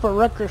stopped you for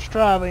reckless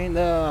driving.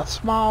 The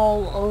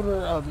small odor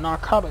of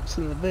narcotics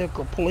in the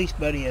vehicle police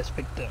buddy has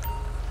picked up.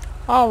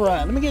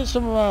 Alright, let me get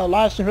some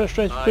license,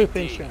 registration, proof,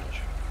 insurance.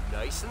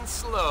 Nice and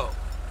slow.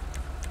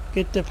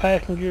 Get the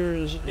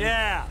passengers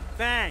Yeah,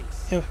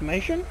 thanks.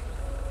 information.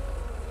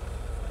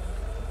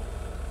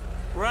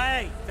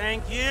 Right,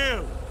 thank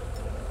you.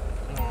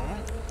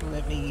 Alright,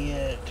 let me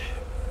get...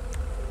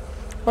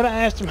 But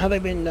I asked them how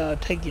they've been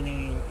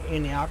taking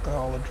any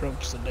alcohol or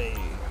drugs today.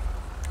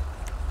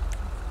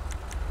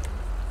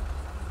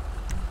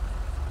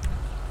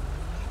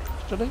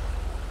 Today?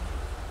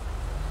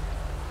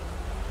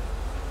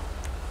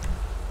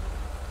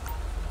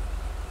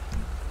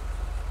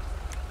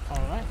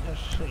 Alright,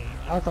 let's see.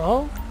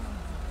 Alcohol?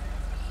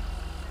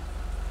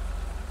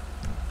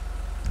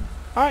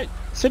 Alright,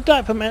 sit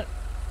tight for a minute.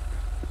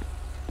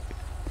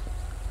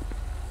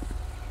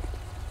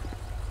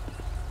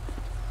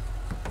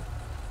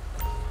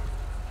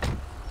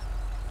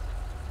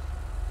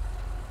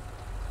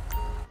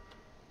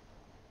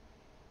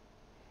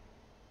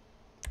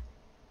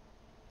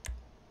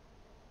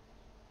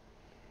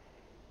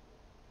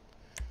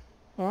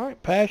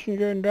 Alright,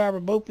 passenger and driver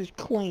both is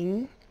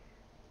clean.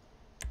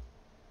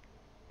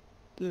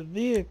 The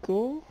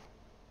vehicle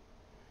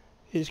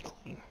is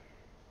clean.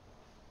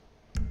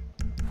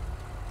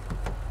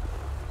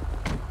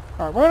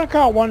 Alright, we're gonna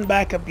call one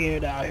backup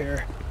unit out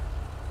here.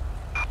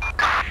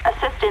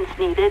 Assistance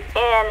needed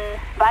in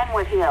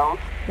Vinewood Hills.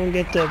 We're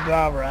gonna get the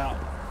driver out.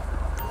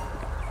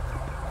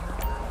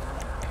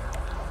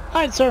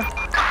 Alright, sir.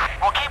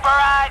 We'll keep our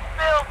eyes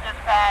filled,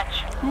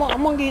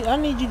 dispatch. I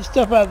need you to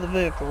step out of the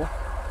vehicle.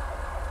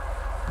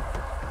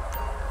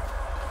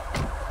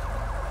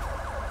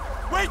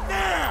 Wait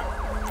there!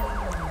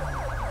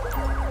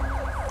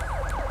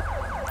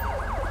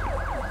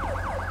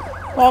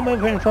 I'll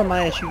move in front of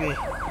my SUV.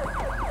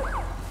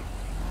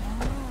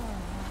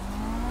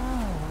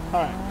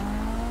 Alright.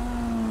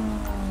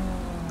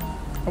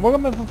 And we're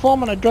going to be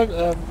performing a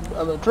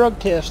drug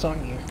test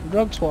on you.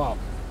 Drug swab.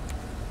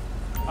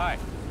 Hi.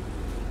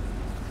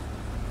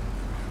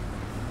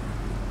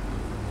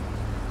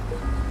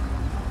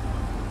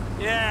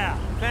 Yeah,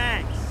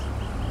 thanks.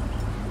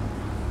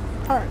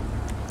 Alright.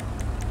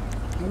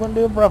 I'm going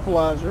to do a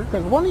breathalyzer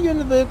because one of you in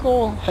the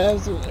vehicle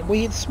has,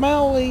 we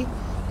smell the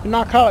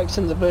narcotics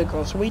in the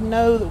vehicle, so we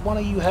know that one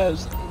of you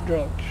has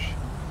drugs.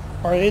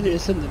 Or either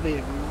it's in the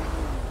vehicle.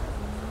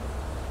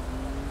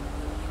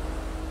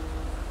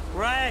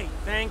 Right,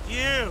 thank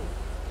you.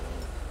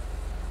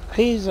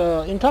 He's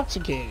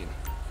intoxicated.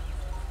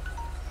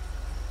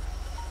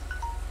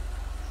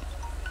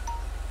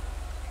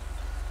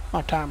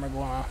 My timer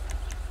going off.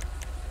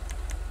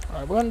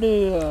 Alright, we're gonna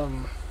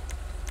do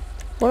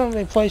we're gonna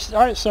replace.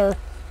 Alright, sir.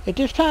 At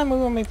this time we're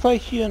gonna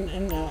replace you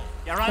in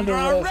You're under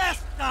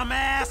arrest,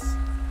 dumbass!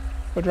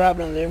 We're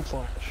driving under the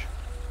influence.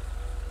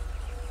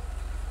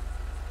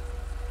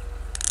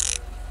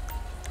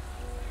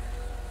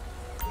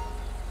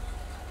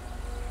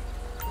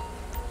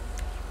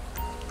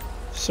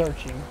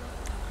 Searching.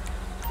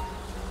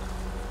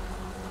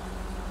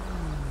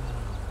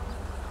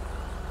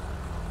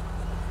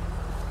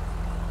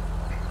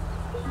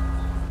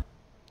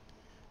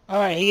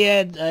 Alright, he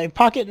had a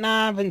pocket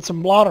knife and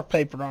some blotter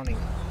paper on him.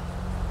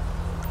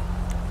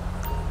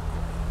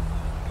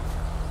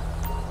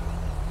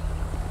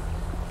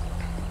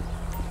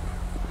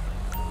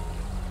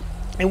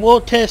 And we'll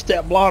test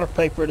that blotter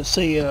paper to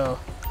see, In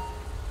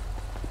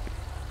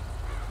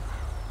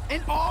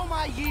all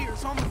my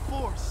years on the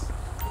force.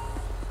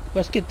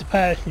 let's get the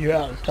passenger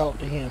out and talk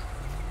to him.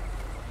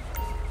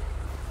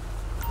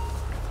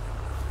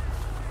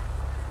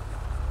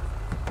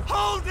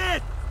 Hold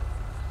it!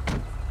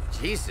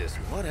 Jesus,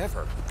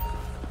 whatever.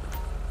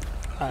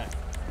 Alright.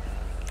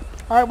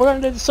 Alright, we're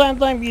going to do the same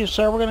thing for you,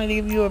 sir. We're going to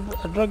give you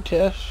a drug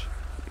test.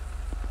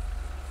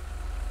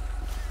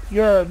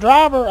 Your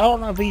driver, I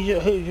don't know if he's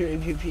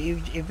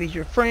if he's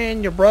your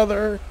friend, your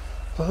brother,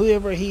 or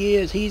whoever he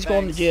is, he's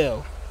going to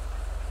jail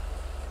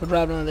for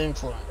driving under the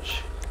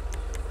influence.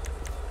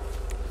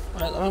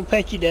 Alright, I'm going to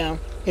pat you down.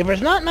 If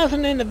there's not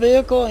nothing in the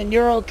vehicle and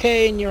you're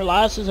okay and your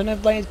license and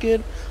everything's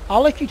good,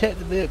 I'll let you take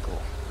the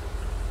vehicle.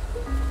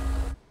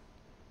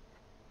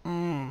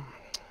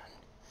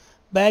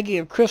 Baggie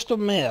of crystal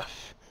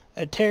meth,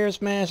 a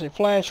terrorist mask, a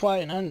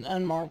flashlight, and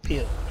unmarked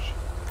pills.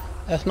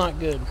 That's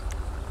not good.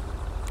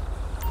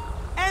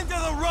 End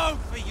of the road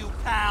for you,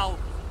 pal!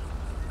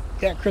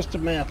 Got crystal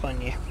meth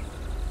on you.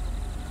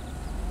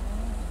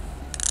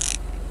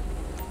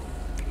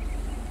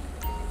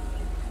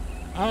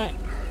 Alright.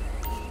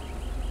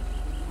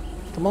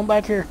 Come on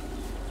back here.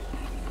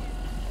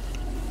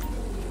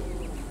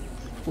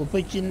 We'll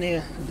put you in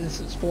there.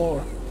 This is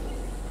floor.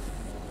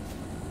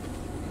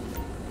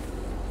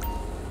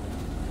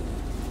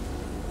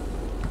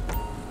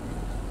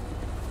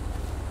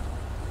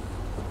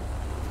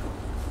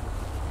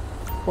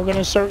 We're going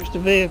to search the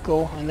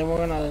vehicle and then we're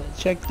going to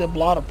check the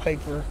blotter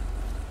paper.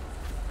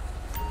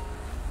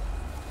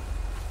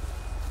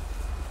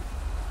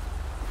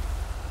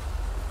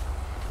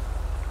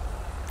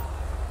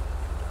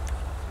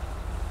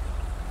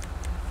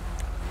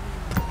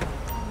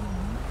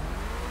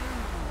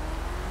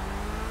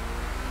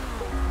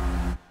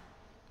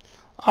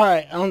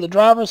 Alright, on the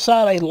driver's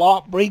side, a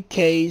locked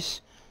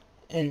briefcase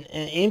and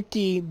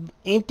empty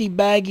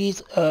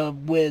baggies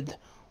with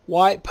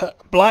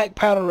black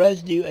powder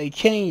residue, a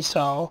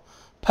chainsaw.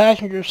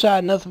 Passenger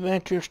side, nothing of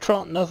interest.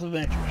 Trunk, nothing of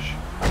interest.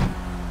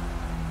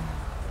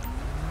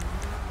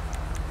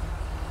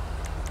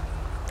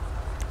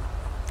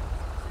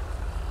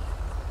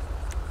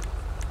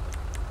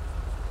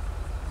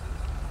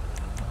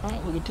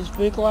 Alright, we'll get this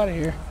vehicle out of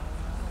here.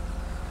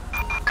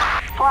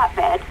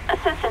 Flatbed,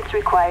 assistance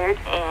required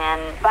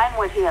in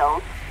Vinewood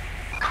Hills.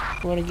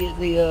 We're gonna get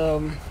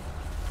the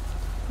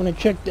gonna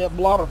check that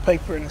blotter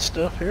paper and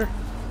stuff here.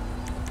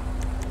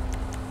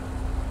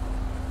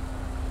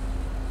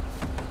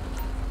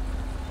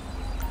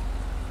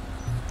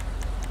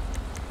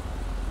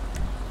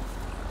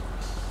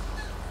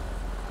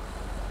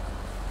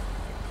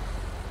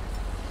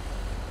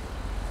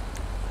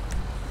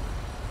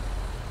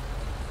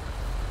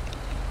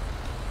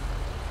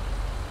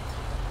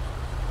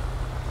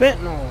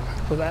 Fentanyl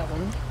for that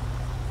one.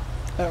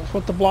 That was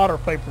what the blotter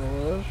paper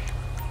was.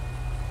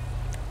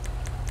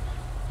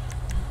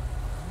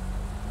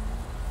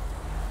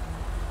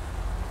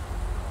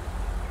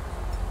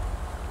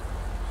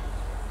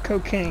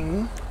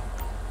 Cocaine.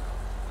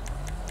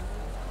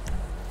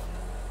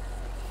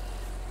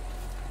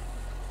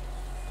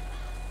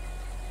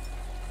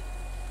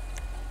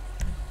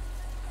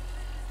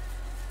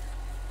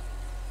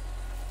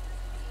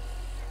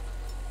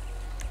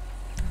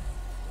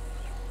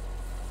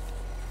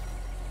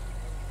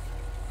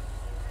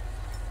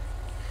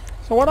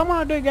 So what I'm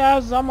going to do,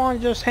 guys, is I'm going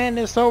to just hand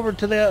this over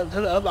to the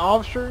other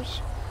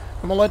officers.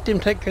 I'm going to let them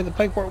take care of the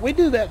paperwork. We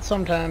do that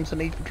sometimes in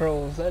these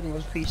patrols. That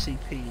was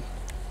PCP.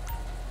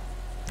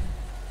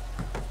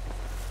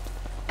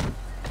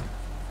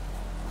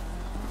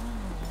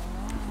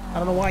 I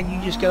don't know why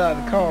you just got out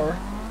of the car.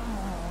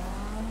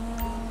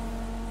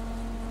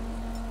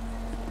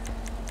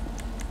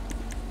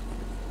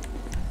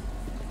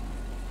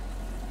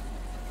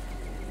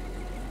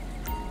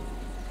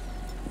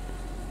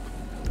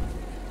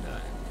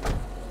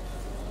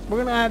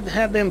 We're going to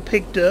have them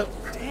picked up.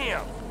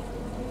 Damn.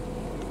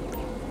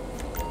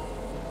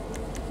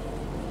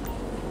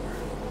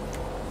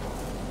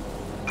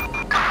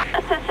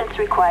 Assistance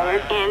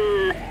required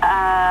in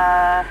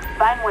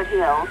Vinewood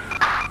Hills.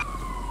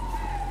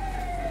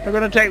 They're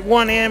going to take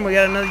one in. We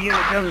got another unit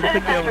coming to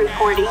pick Citizens them up.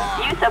 reporting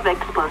use of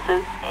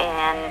explosives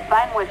in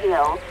Vinewood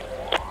Hills.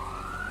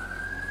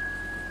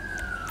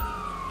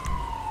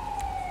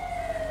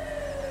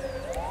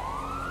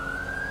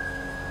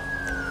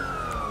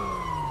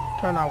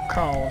 Turn off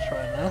calls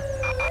right now.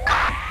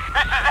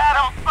 This is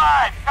Adam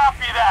 5.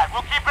 Copy that.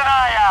 We'll keep an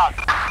eye out.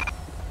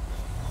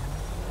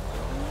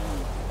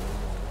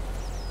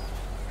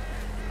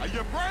 Are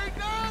you brave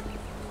now?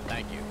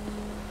 Thank you.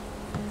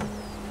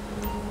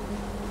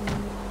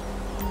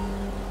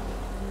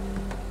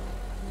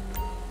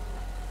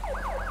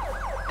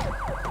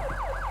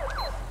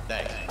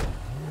 Thanks.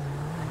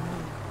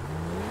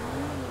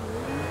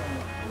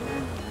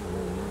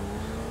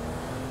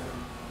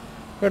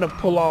 We're gonna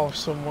pull off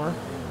somewhere.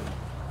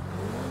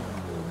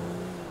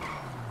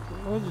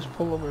 We'll just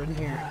pull over in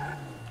here.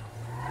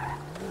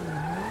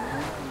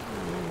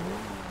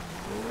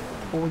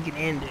 Or we can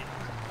end it.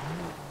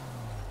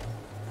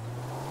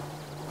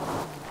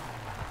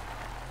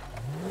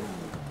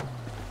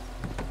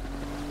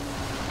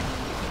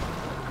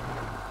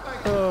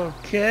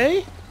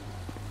 Okay.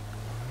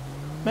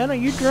 Man, are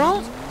you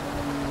drunk?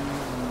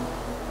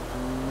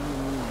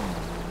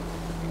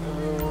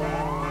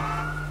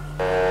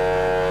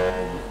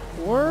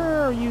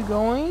 Where are you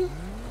going?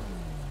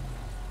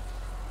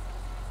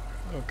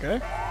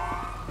 Okay.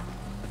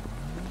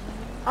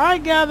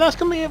 Alright guys, that's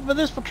gonna be it for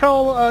this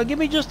patrol. Give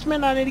me just a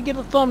minute, I need to get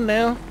a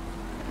thumbnail.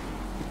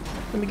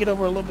 Let me get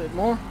over a little bit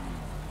more.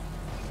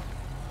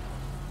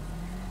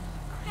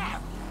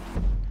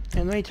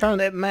 And let me turn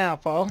that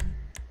map off.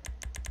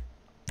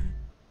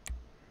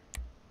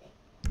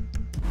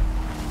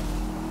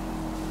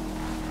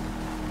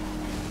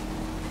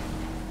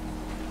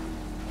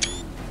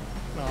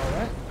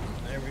 Alright,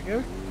 there we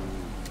go.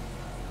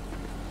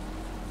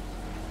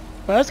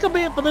 Well, that's gonna be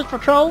it for this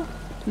patrol.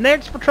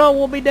 Next patrol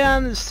will be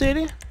down in the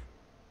city.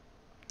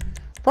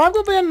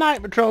 Probably gonna be a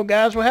night patrol,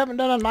 guys. We haven't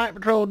done a night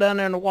patrol down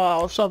there in a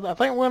while, so I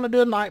think we're gonna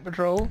do a night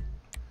patrol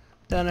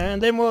down there,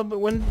 and then we'll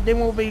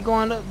be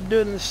going up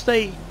doing the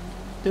state,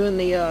 doing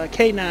the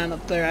K9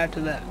 up there after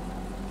that.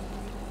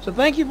 So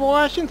thank you for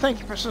watching. Thank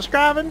you for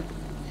subscribing,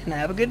 and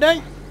have a good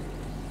day.